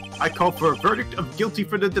 I call for a verdict of guilty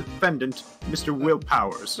for the defendant, Mr. Will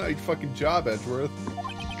Powers. Nice fucking job, Edgeworth.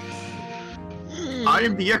 I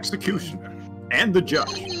am the executioner and the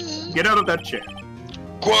judge. Get out of that chair.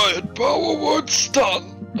 Quiet, Power, what's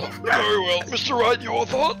done? Very well. Mr. Wright, your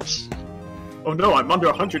thoughts? Oh no, I'm under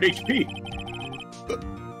 100 HP.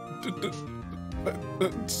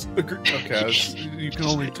 Okay, you can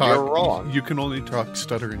only talk. You're wrong. You can only talk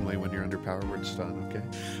stutteringly when you're under power word stun. Okay.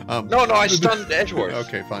 No, I stunned Edgeworth.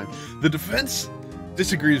 Okay, fine. The defense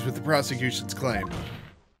disagrees with the prosecution's claim.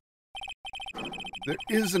 There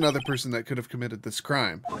is another person that could have committed this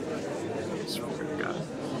crime. Swear to God.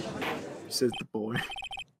 Says the boy.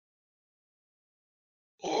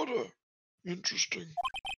 Order. Interesting.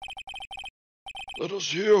 Let us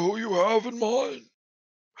hear who you have in mind.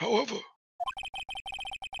 However,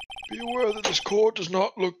 be aware that this court does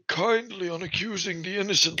not look kindly on accusing the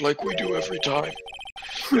innocent like we do every time.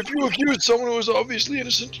 If you accuse someone who is obviously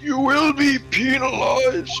innocent, you will be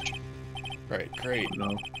penalized. Right, great.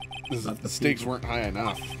 No. The stakes weren't high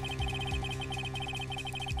enough.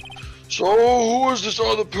 So, who is this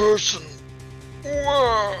other person?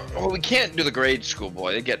 Well, we can't do the grade school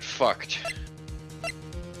boy. They get fucked.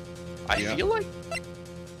 I Yeah. feel like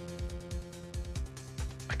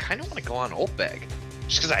I kind of want to go on Oldbag,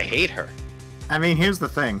 just because I hate her. I mean, here's the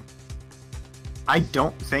thing. I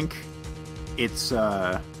don't think it's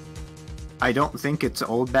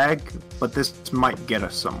old bag, but this might get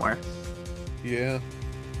us somewhere. Yeah.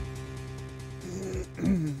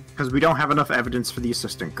 Because we don't have enough evidence for the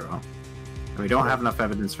assistant girl. And we don't have enough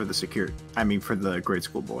evidence for the for the grade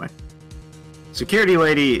school boy. Security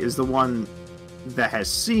lady is the one that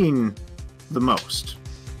has seen the most.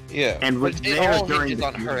 Yeah, And was but it there all during hinges the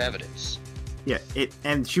on her hearing. evidence. Yeah,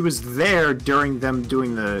 and she was there during them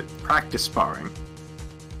doing the practice sparring.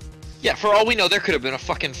 Yeah, for all we know, there could have been a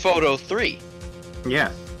fucking photo 3.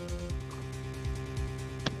 Yeah.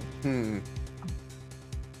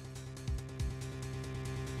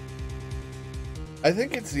 I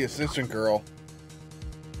think it's the assistant girl.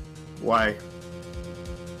 Why?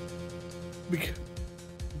 Because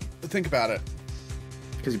think about it.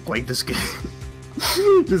 Because you played this game.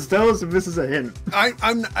 Just tell us if this is a hint.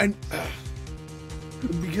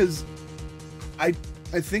 Because I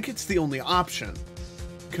think it's the only option.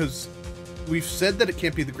 Because we've said that it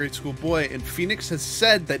can't be the grade school boy, and Phoenix has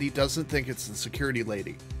said that he doesn't think it's the security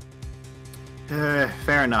lady.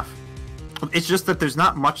 Fair enough. It's just that there's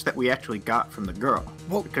not much that we actually got from the girl.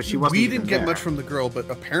 Well, because she wasn't we even didn't get there. much from the girl, but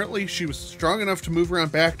apparently she was strong enough to move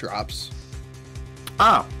around backdrops.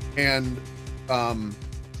 Oh. And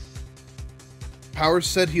Powers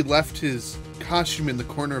said he left his costume in the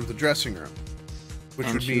corner of the dressing room, which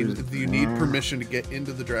And would she mean was that you need there. permission to get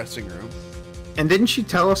into the dressing room. And didn't she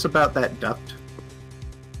tell us about that duct?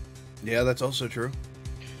 Yeah, that's also true.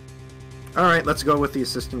 Alright, let's go with the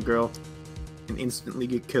assistant girl. And instantly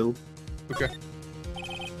get killed. Okay.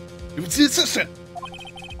 It was the assistant!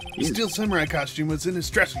 The Jeez. Steel Samurai costume was in his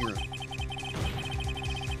dressing room.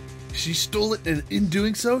 She stole it, and in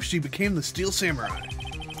doing so, she became the Steel Samurai.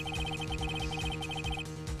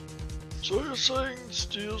 So you're saying the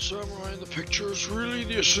Steel Samurai in the picture is really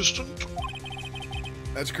the assistant?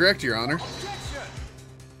 That's correct, Your Honor.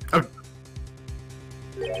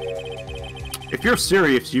 If you're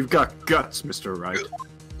serious, you've got guts, Mr. Wright.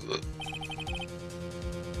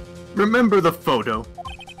 Remember the photo?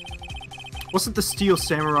 Wasn't the Steel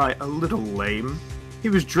Samurai a little lame? He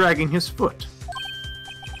was dragging his foot.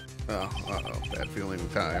 Oh, uh-oh. Bad feeling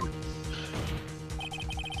time.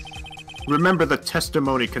 Remember the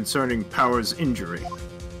testimony concerning Powers' injury.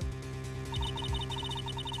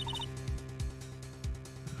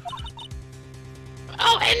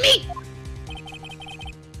 Oh, and me!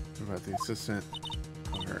 What about the assistant?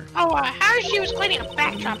 Oh, her. Oh, how she was cleaning a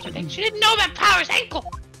backdrop today. She didn't know about Power's ankle.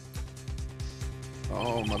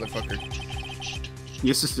 Oh, motherfucker. The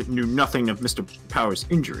assistant knew nothing of Mr. Powers'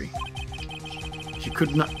 injury. She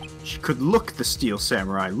could look the Steel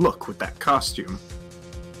Samurai look with that costume.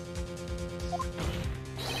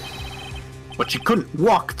 But she couldn't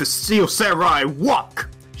walk the Steel Samurai walk!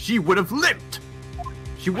 She would have limped!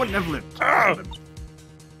 She wouldn't have limped.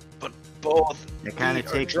 But both It kind of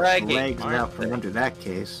feet are takes dragging, legs aren't out from they? under that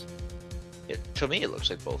case. To me, it looks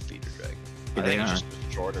like both feet are dragging. Yeah, I they think it's are. just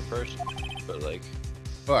a shorter person, but like,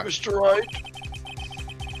 Fuck. Mr. Wright,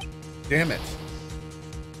 Damn it.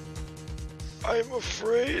 I'm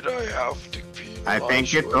afraid I have to penalize I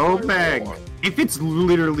think you it's if I Obag. want. If it's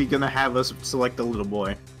literally gonna have us select the little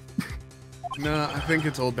boy. No, I think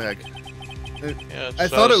it's Old Bag. yeah, that's I what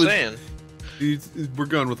thought I was it was- saying. We're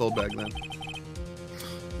going with Old Bag then.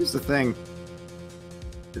 Here's the thing.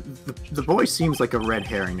 The boy seems like a red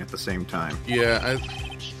herring at the same time. Yeah,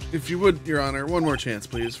 if you would, Your Honor, one more chance,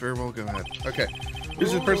 please. We'll go ahead. Okay.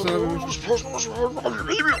 This is person.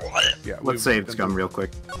 Yeah, Let's save Scum real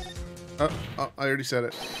quick. Oh, I already said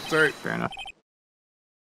it. Sorry. Fair enough.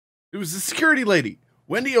 It was the security lady,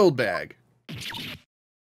 Wendy Oldbag.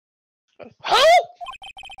 Who?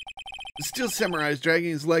 The Steel Samurai is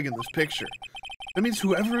dragging his leg in this picture. That means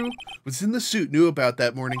whoever was in the suit knew about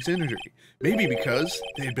that morning's injury. Maybe because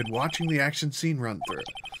they had been watching the action scene run through.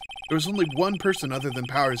 There was only one person other than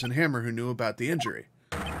Powers and Hammer who knew about the injury.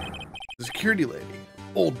 The security lady,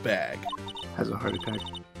 Old Bag. Has a heart attack.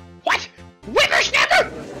 What?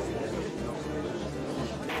 Whippersnapper!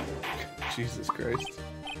 Jesus Christ.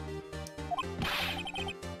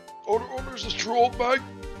 Oh, is this true, Old Bag?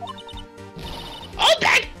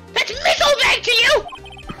 Obag! That's Miss Obag to you!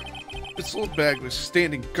 Miss Old Bag was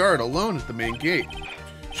standing guard alone at the main gate.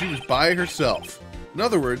 She was by herself. In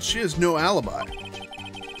other words, she has no alibi.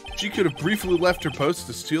 She could have briefly left her post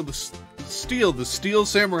to steal the Steel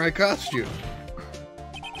Samurai costume.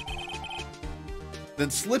 Then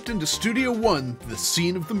slipped into Studio 1, the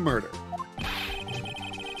scene of the murder.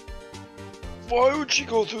 Why would she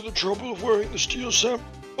go through the trouble of wearing the Steel Samurai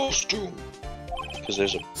costume? Because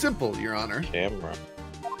there's a Simple, Your Honor. camera.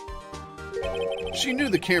 She knew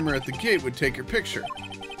the camera at the gate would take her picture.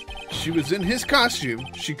 She was in his costume.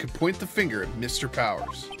 She could point the finger at Mr.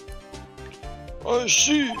 Powers. I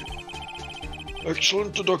see.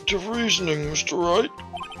 Excellent deductive reasoning, Mr. Wright.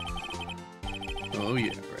 Oh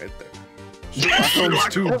yeah, right there.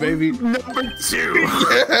 Sherlock Holmes 2, baby. Number 2!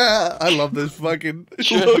 Yeah, I love this fucking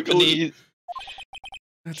look. Japanese.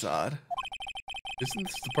 That's odd. Isn't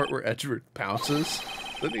this the part where Edgeworth pounces?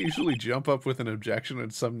 Doesn't he usually jump up with an objection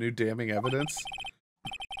and some new damning evidence?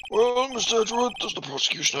 Well, Mr. Edgeworth, does the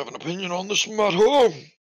prosecution have an opinion on this matter?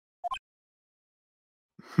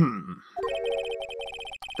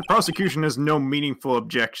 The prosecution has no meaningful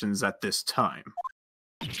objections at this time.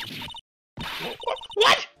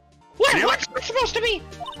 What? What's that supposed to mean?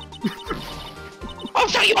 Oh,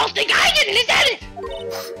 so you all think I did it, is that it?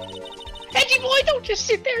 Edgy boy, don't just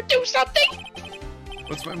sit there. Do something.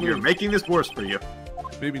 What's my You're move? making this worse for you.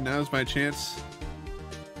 Maybe now's my chance.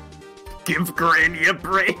 Give Granny a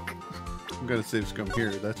break. I'm gonna save Scum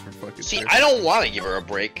here. That's for fucking See, sure. I don't want to give her a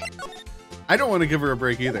break. I don't want to give her a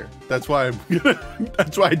break either. That's why I'm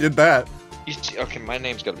that's why I did that. You see, okay, my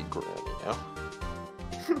name's gotta be Granny now.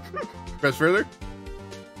 Press further.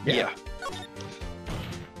 Yeah.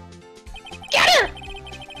 Get her.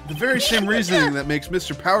 The very same reasoning that makes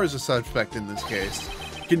Mr. Powers a suspect in this case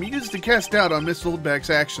can be used to cast doubt on Miss Oldback's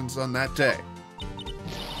actions on that day.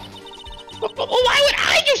 But why would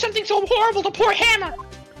I do something so horrible to poor Hammer?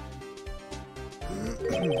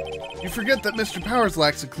 You forget that Mr. Powers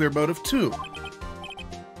lacks a clear motive too.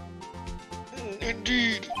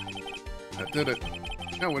 Indeed. That did it.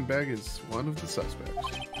 Now Windbag is one of the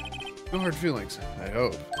suspects. No hard feelings, I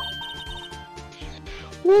hope.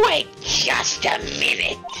 Wait just a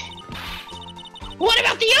minute. What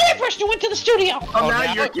about the other person who went to the studio? Oh, now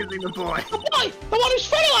now you're accusing the boy. The boy, the one whose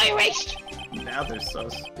photo I erased. Now they're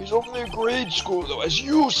sus. He's only a grade school, though. As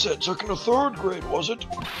you said, second or third grade, was it?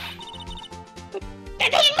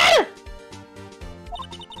 That doesn't matter.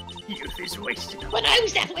 Youth is wasted. When I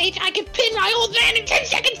was that age, I could pin my old man in 10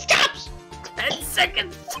 seconds tops. 10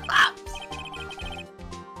 seconds tops.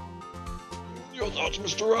 Your thoughts,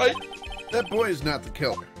 Mr. Wright? That boy is not the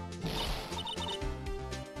killer.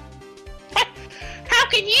 How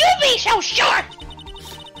can you be so sure?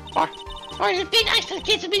 Or is it be nice to the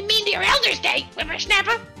kids and be mean to your elders' day,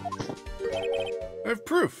 whippersnapper? I have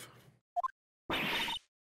proof.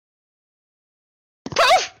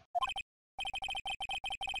 Proof?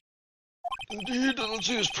 Indeed, and let's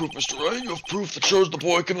see this proof, Mr. Wright. You have proof that shows the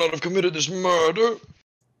boy cannot have committed this murder.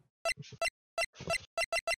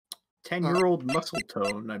 10-year-old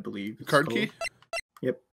Muscletone, I believe. it's Card called. key?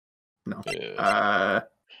 Yep. No. Yeah.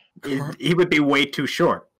 He would be way too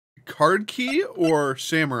short. Card key or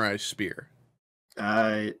samurai spear?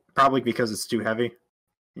 Probably because it's too heavy.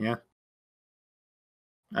 Yeah.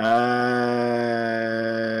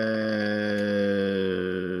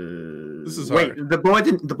 This is wait. hard. The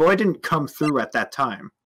boy didn't come through at that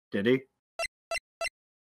time, did he?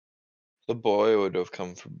 The boy would have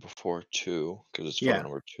come from before 2, because it's Yeah. phone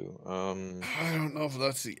number 2. I don't know if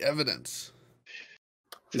that's the evidence.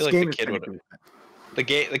 I feel like the is kid pretty would good.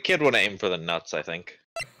 the kid would aim for the nuts, I think.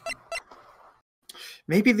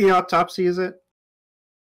 Maybe the autopsy is it?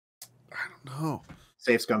 I don't know.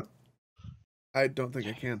 Save Scum. I don't think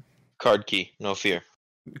I can. Card key, no fear.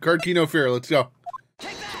 Card key, no fear. Let's go.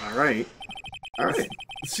 All right. All right.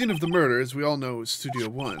 The scene of the murder, as we all know, is Studio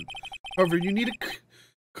 1. However, you need a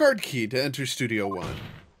card key to enter Studio 1.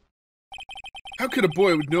 How could a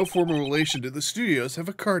boy with no formal relation to the studios have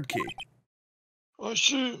a card key? I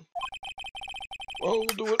see. Well,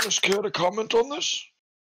 would the witness care to comment on this?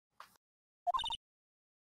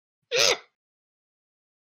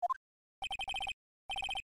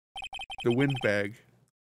 The windbag.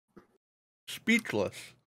 Speechless.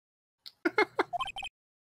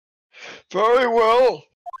 Very well.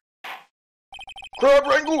 Crab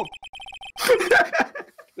Rangoon!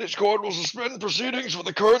 This court will suspend proceedings for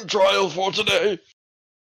the current trial for today.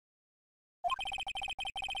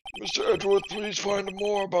 Mr. Edgeworth, please find out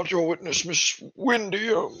more about your witness, Miss Windy.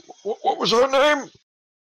 What was her name?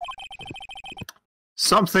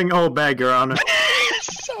 Something old bag, Your Honor.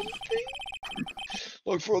 Something.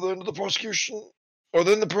 Look further into the prosecution, or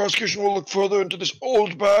then the prosecution will look further into this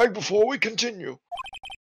old bag before we continue.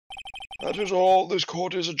 That is all. This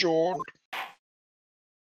court is adjourned.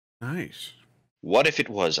 Nice. What if it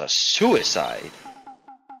was a suicide?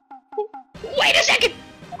 Wait a second!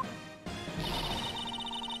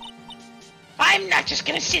 I'm not just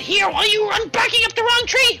gonna sit here while you run barking up the wrong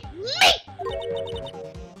tree! Me!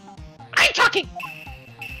 I'm talking!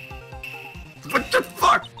 What the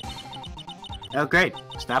fuck? Oh, great.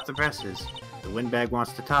 Stop the presses. The windbag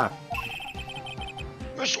wants to talk.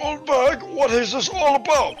 Miss Oldbag, what is this all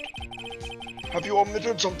about? Have you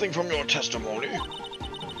omitted something from your testimony?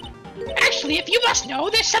 Actually, if you must know,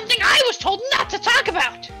 there's something I was told not to talk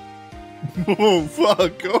about! Oh,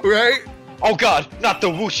 fuck. All right. Oh god, not the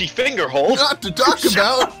whooshy finger hold! Not to talk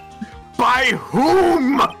about. By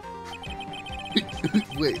whom?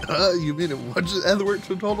 Wait, you mean it was Edward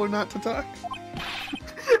who told her not to talk?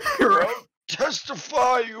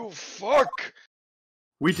 Testify, you fuck!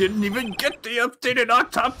 We didn't even get the updated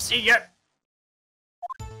autopsy yet.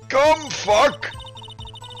 Come, fuck!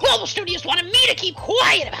 Global Studios wanted me to keep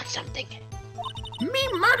quiet about something. Me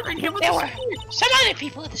murdering him with There a were spear. some other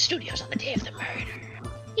people at the studios on the day of the murder.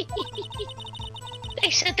 They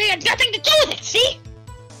said they had nothing to do with it, see?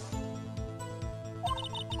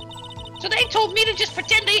 So they told me to just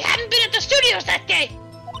pretend they hadn't been at the studios that day.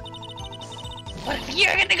 But if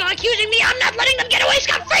you're gonna go accusing me, I'm not letting them get away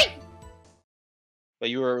scot-free! But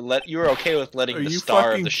you were okay with letting Are the you star of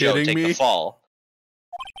fucking the show kidding take me? the fall.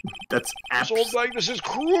 That's Miss Oldbag, this is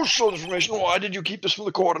crucial information. Why did you keep this from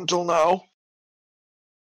the court until now?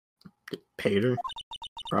 paid her.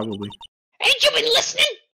 Probably. Ain't you been listening?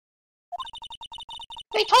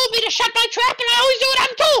 They told me to shut my trap, and I always do what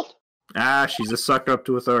I'm told! Ah, she's a sucker up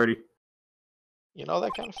to authority. You know,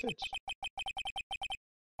 that kind of fits.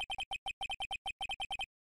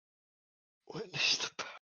 Witness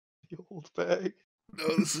the old bag.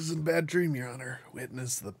 No, this isn't a bad dream, Your Honor.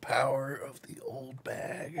 Witness the power of the old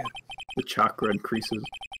bag. The chakra increases.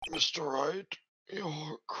 Mr. Wright,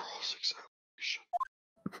 your cross-examination.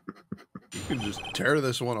 You can just tear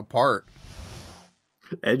this one apart.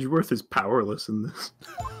 Edgeworth is powerless in this.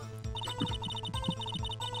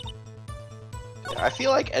 I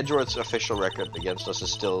feel like Edgeworth's official record against us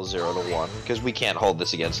is still 0-1, because we can't hold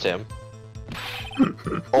this against him.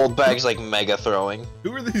 Old Bag's like mega throwing.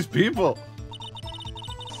 Who are these people?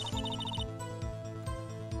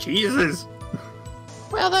 Jesus!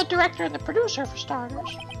 Well, the director and the producer, for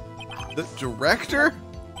starters. The director?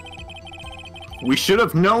 We should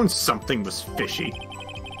have known something was fishy.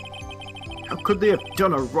 How could they have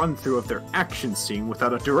done a run-through of their action scene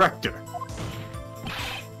without a director?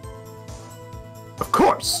 Of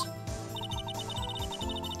course!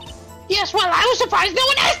 Yes, well, I was surprised no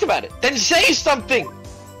one asked about it! Then say something!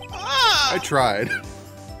 I tried.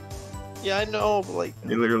 Yeah, I know, but like...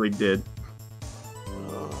 They literally did.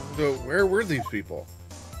 So, where were these people?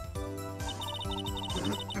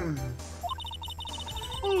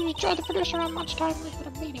 We tried the producer on lunchtime, we had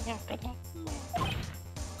a meeting after that.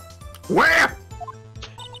 Where?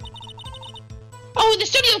 Oh, in the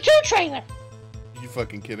Studio 2 trailer! You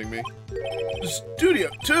fucking kidding me? Studio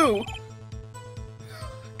 2?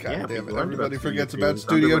 God Yeah, damn we it, learned everybody about forgets Studio about 2.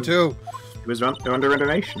 Studio 2. It was under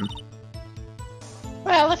renovation.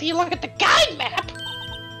 Well, if you look at the guide map,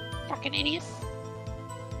 fucking idiot.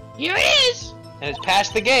 Here it is! And it's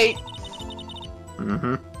past the gate.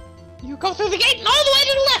 Mm-hmm. You go through the gate and all the way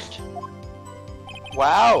to the left!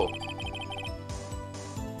 Wow.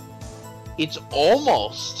 It's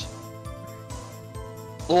almost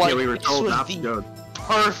like Yeah, we were told this was not to the go.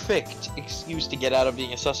 perfect excuse to get out of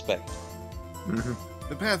being a suspect. Mm-hmm.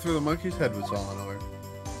 The path through the monkey's head was all in order.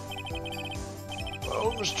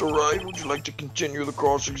 Well, Mr. Wright, would you like to continue the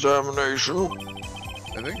cross-examination?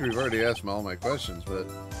 I think we've already asked all my questions, but...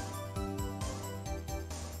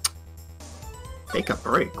 Take a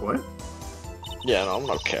break, what? Yeah, no, I'm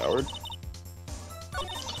not a coward.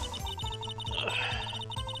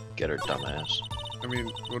 Get her dumbass. I mean,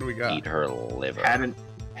 what do we got? Eat her liver.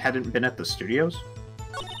 Hadn't been at the studios?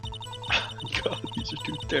 God, these are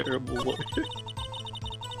two terrible words.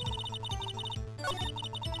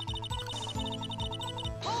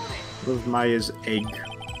 Love Maya's egg.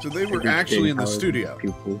 So they were actually in the Powered studio.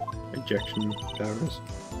 Pupil ejection powers.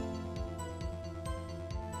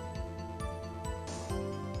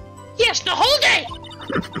 Yes, the whole day!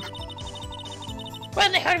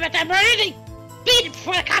 When they heard about that murder, they beat it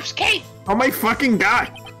before the cops came! Oh my fucking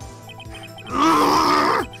god!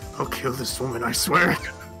 I'll kill this woman, I swear.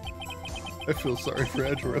 I feel sorry for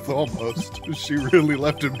Edgeworth almost. She really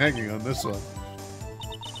left him hanging on this one.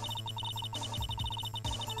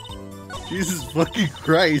 Jesus fucking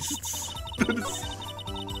Christ. That is...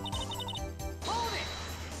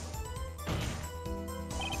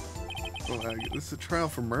 Oh, this is a trial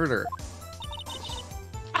for murder.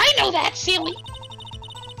 I know that, silly!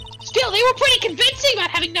 Still, they were pretty convincing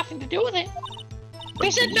about having nothing to do with it. They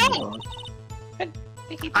said no!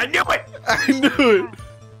 I knew it! I knew it!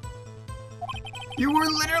 You were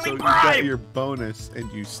literally So you got bribed! your bonus and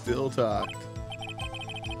you still talked.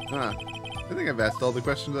 Huh. I think I've asked all the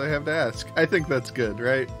questions I have to ask. I think that's good,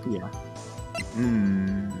 right? Yeah.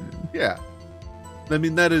 Hmm. Yeah. I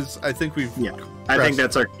mean, that is, I think we've... Yeah. I think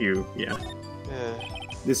that's our cue, yeah.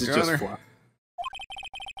 This is Your just Honor. fluff.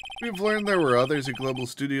 We've learned there were others at Global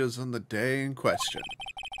Studios on the day in question.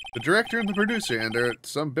 The director and the producer and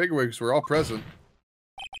some bigwigs were all present.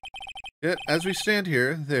 Yet, as we stand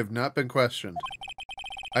here, they have not been questioned.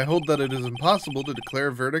 I hold that it is impossible to declare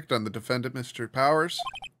a verdict on the defendant, Mr. Powers.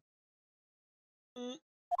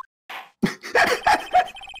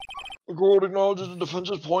 The court acknowledges the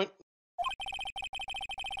defense's point.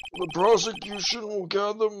 The prosecution will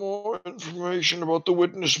gather more information about the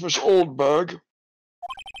witness, Miss Oldbag.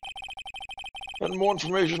 And more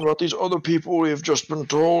information about these other people we have just been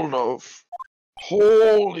told of.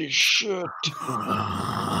 Holy shit.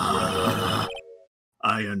 I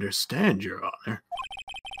understand, Your Honor.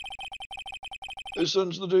 This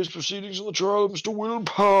ends the day's proceedings in the trial of Mr. Will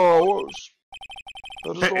Powers.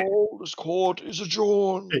 That is all. This court is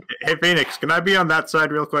adjourned. Hey, Phoenix, can I be on that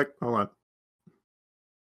side real quick? Hold on.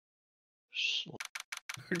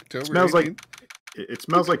 October Smells 18th. like it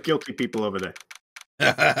smells like guilty people over there.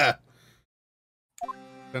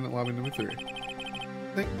 Defendant lobby number 3.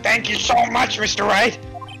 Thank you so much, Mr. Wright.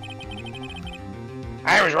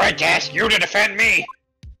 I was right to ask you to defend me.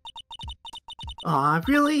 Aw,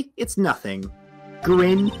 really? It's nothing.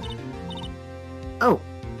 Grin. Oh,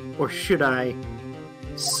 or should I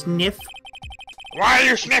sniff? Why are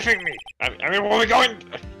you sniffing me? I mean, where are we going?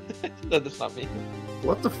 No, that's not me.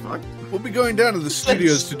 What the fuck? We'll be going down to the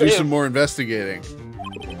studios to do some more investigating.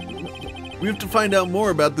 We have to find out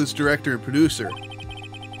more about this director and producer.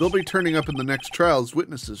 They'll be turning up in the next trial as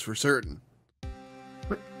witnesses for certain.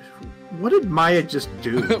 What did Maya just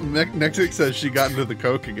do? Nexix says she got into the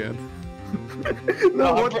coke again.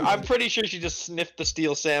 No, I'm pretty sure she just sniffed the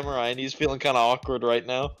Steel Samurai and he's feeling kind of awkward right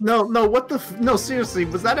now. No, what the no, seriously,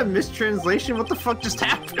 was that a mistranslation? What the fuck just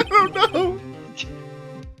happened? I don't know.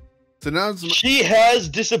 So now it's, She has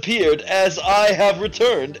disappeared as I have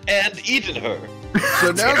returned and eaten her.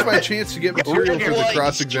 so now's my chance to get material for the Flight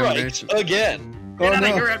cross-examination. strikes again. Oh Get out of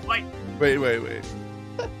no. here, Red White. Wait.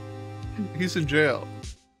 He's in jail.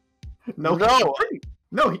 No,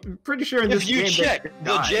 No. I'm pretty sure in this If you game check they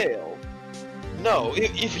the die. jail, no,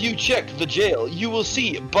 if you check the jail, you will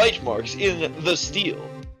see bite marks in the steel.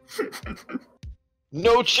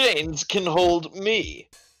 No chains can hold me.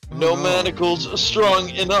 No manacles strong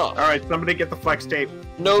enough. All right, somebody get the flex tape.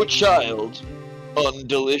 No child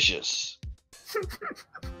undelicious.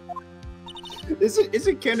 Is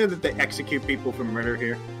it canon that they execute people for murder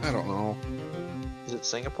here? I don't know. Is it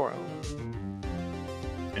Singapore?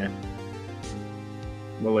 Yeah.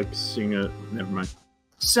 Well, like seeing a never mind.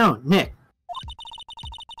 So, Nick,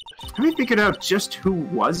 have we figured out just who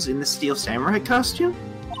was in the Steel Samurai costume?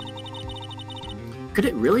 Could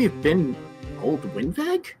it really have been old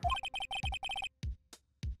Windbag?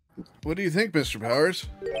 What do you think, Mr. Powers?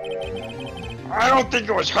 I don't think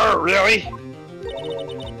it was her, really.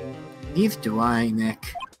 Neither do I,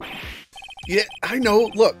 Nick. Yeah, I know.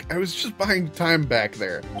 Look, I was just buying time back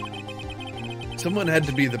there. Someone had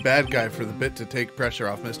to be the bad guy for the bit to take pressure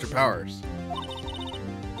off Mr. Powers.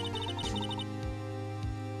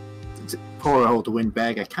 Poor old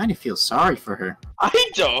Windbag. I kind of feel sorry for her. I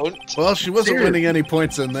don't. Well, she wasn't Seriously. winning any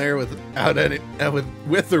points in there without any,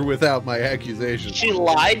 with or without my accusations. She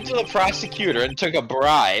lied to the prosecutor and took a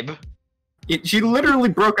bribe. She literally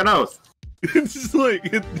broke an oath. It's just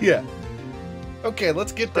like, yeah. Okay,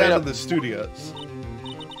 let's get Straight down up. to the studios.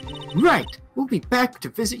 Right. We'll be back to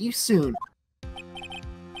visit you soon.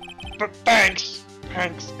 But thanks.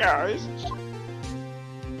 Thanks, guys.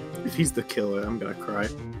 If he's the killer, I'm gonna cry.